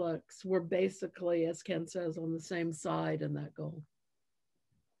conflicts, we're basically, as Ken says, on the same side in that goal.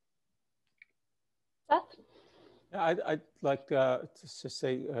 Seth? I'd like to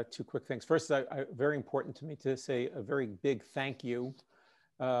say two quick things. First, very important to me to say a very big thank you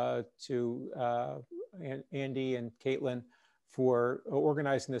to Andy and Caitlin for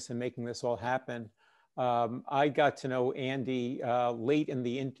organizing this and making this all happen. I got to know Andy late in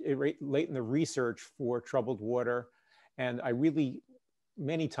the research for Troubled Water, and I really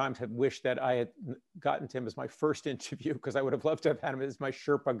many times have wished that I had gotten to him as my first interview, because I would have loved to have had him as my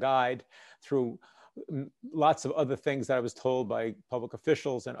Sherpa guide through lots of other things that I was told by public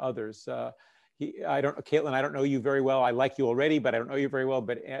officials and others. Caitlin, I don't know you very well. I like you already, but I don't know you very well.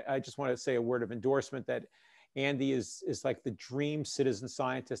 But I just want to say a word of endorsement that Andy is like the dream citizen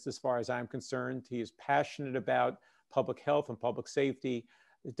scientist as far as I'm concerned. He is passionate about public health and public safety.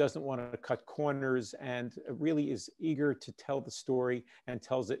 It doesn't want to cut corners, and really is eager to tell the story and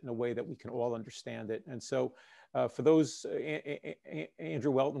tells it in a way that we can all understand it. And so for those,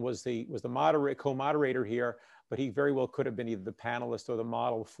 Andrew Whelton was the co-moderator here, but he very well could have been either the panelist or the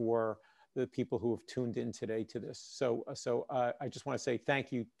model for the people who have tuned in today to this. So I just want to say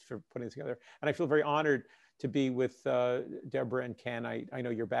thank you for putting it together. And I feel very honored to be with Deborah and Ken. I know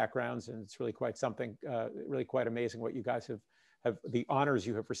your backgrounds, and it's really quite something, really quite amazing what you guys have the honors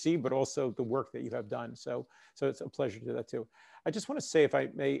you have received, but also the work that you have done. So it's a pleasure to do that too. I just want to say, if I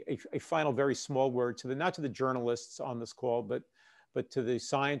may, a final very small word to not to the journalists on this call, but to the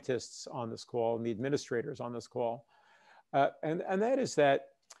scientists on this call and the administrators on this call. And that is that,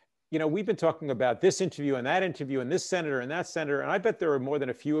 we've been talking about this interview and that interview and this senator and that senator, and I bet there are more than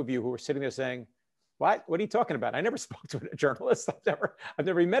a few of you who are sitting there saying, What are you talking about? I never spoke to a journalist. I've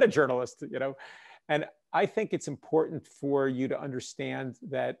never met a journalist, you know? And I think it's important for you to understand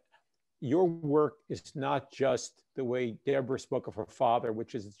that your work is not just the way Deborah spoke of her father,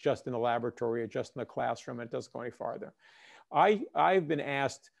 which is just in the laboratory or just in the classroom, and it doesn't go any farther. I've been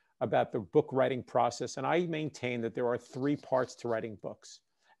asked about the book writing process, and I maintain that there are 3 parts to writing books.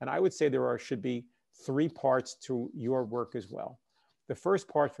 And I would say there should be 3 parts to your work as well. The first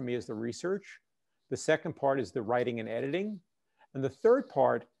part for me is the research. The second part is the writing and editing. And the third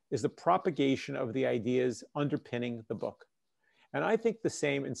part is the propagation of the ideas underpinning the book. And I think the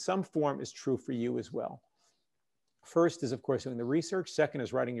same in some form is true for you as well. First is, of course, doing the research. Second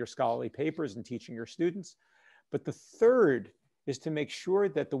is writing your scholarly papers and teaching your students. But the third is to make sure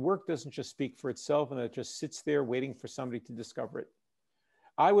that the work doesn't just speak for itself and that it just sits there waiting for somebody to discover it.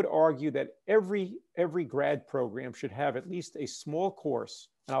 I would argue that every grad program should have at least a small course,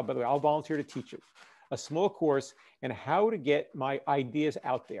 and by the way, I'll volunteer to teach it, a small course in how to get my ideas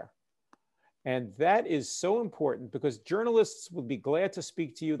out there. And that is so important because journalists will be glad to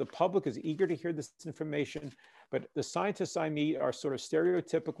speak to you. The public is eager to hear this information, but the scientists I meet are sort of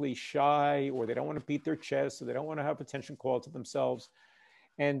stereotypically shy, or they don't want to beat their chest, or they don't want to have attention called to themselves.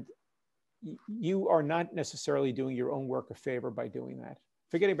 And you are not necessarily doing your own work a favor by doing that.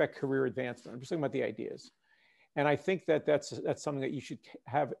 Forgetting about career advancement, I'm just talking about the ideas. And I think that that's something that you should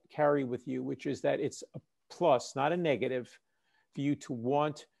carry with you, which is that it's a plus, not a negative, for you to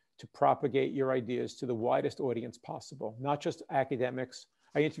want to propagate your ideas to the widest audience possible, not just academics.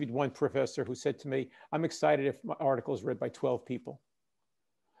 I interviewed one professor who said to me, I'm excited if my article is read by 12 people.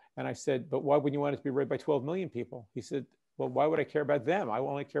 And I said, but why wouldn't you want it to be read by 12 million people? He said, well, why would I care about them? I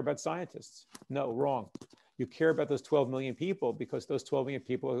only care about scientists. No, wrong. You care about those 12 million people because those 12 million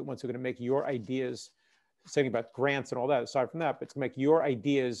people are the ones who are going to make your ideas, saying about grants and all that, aside from that, but it's going to make your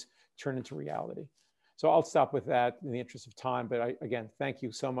ideas turn into reality. So I'll stop with that in the interest of time. But again, thank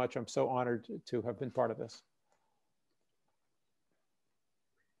you so much. I'm so honored to have been part of this.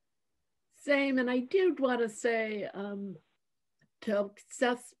 Same. And I did want to say, to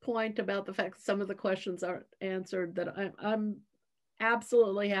Seth's point about the fact some of the questions aren't answered, that I'm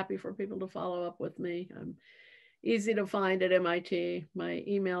absolutely happy for people to follow up with me. I'm easy to find at MIT. My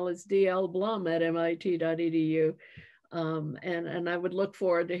email is dlblum@mit.edu. And I would look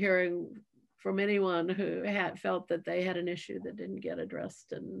forward to hearing from anyone who had felt that they had an issue that didn't get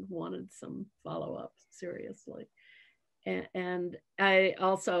addressed and wanted some follow-up seriously. And I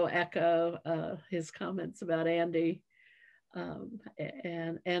also echo his comments about Andy and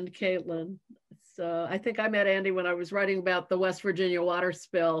Caitlin. So I think I met Andy when I was writing about the West Virginia water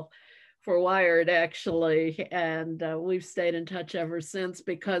spill for Wired, actually, and we've stayed in touch ever since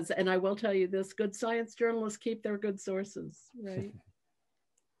because, and I will tell you this, good science journalists keep their good sources, right?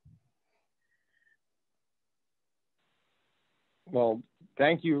 Well,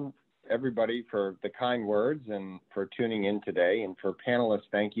 thank you, everybody, for the kind words and for tuning in today. And for panelists,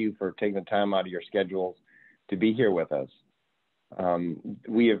 thank you for taking the time out of your schedules to be here with us.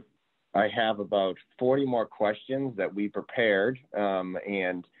 I have about 40 more questions that we prepared.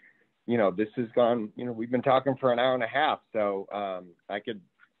 And, you know, this has gone, you know, we've been talking for an hour and a half. So I could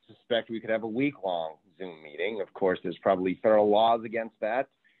suspect we could have a week-long Zoom meeting. Of course, there's probably federal laws against that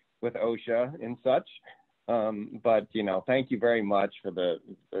with OSHA and such. But, you know, thank you very much for the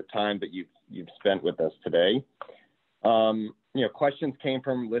time that you've spent with us today. You know, questions came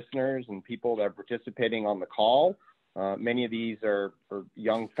from listeners and people that are participating on the call. Many of these are for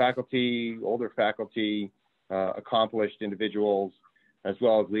young faculty, older faculty, accomplished individuals, as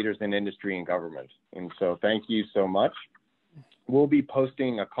well as leaders in industry and government. And so thank you so much. We'll be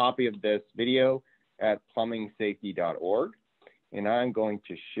posting a copy of this video at plumbingsafety.org. And I'm going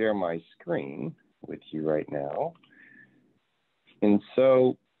to share my screen with you right now. And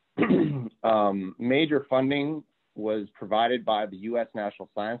so major funding was provided by the U.S. National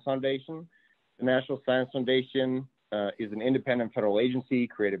Science Foundation. The National Science Foundation is an independent federal agency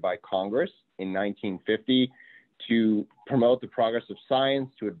created by Congress in 1950 to promote the progress of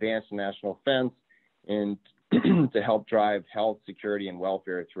science, to advance the national defense, and to help drive health, security, and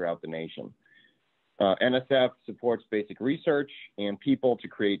welfare throughout the nation. NSF supports basic research and people to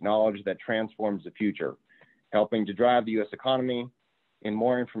create knowledge that transforms the future, helping to drive the U.S. economy, and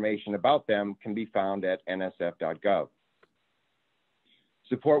more information about them can be found at nsf.gov.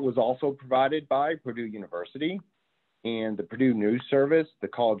 Support was also provided by Purdue University and the Purdue News Service, the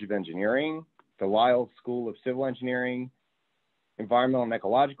College of Engineering, the Lyell School of Civil Engineering, Environmental and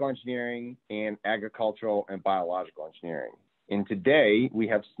Ecological Engineering, and Agricultural and Biological Engineering. And today we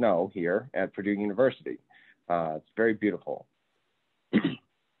have snow here at Purdue University. It's very beautiful.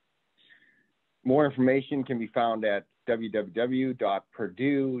 More information can be found at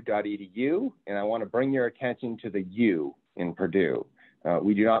www.purdue.edu, and I want to bring your attention to the U in Purdue.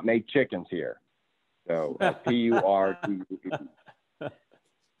 We do not make chickens here. So P-U-R-D-U-E.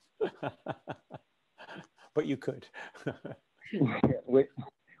 But you could.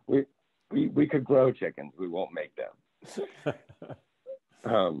 we could grow chickens. We won't make them.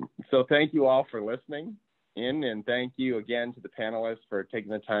 So thank you all for listening in, and thank you again to the panelists for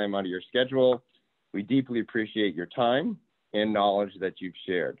taking the time out of your schedule. We deeply appreciate your time and knowledge that you've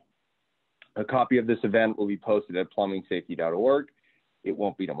shared. A copy of this event will be posted at plumbingsafety.org. It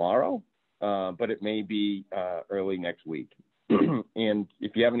won't be tomorrow, but it may be early next week. And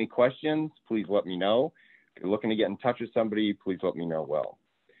if you have any questions, please let me know. If you're looking to get in touch with somebody, please let me know well.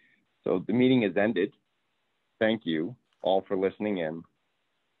 So the meeting is ended. Thank you all for listening in,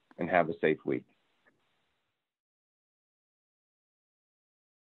 and have a safe week.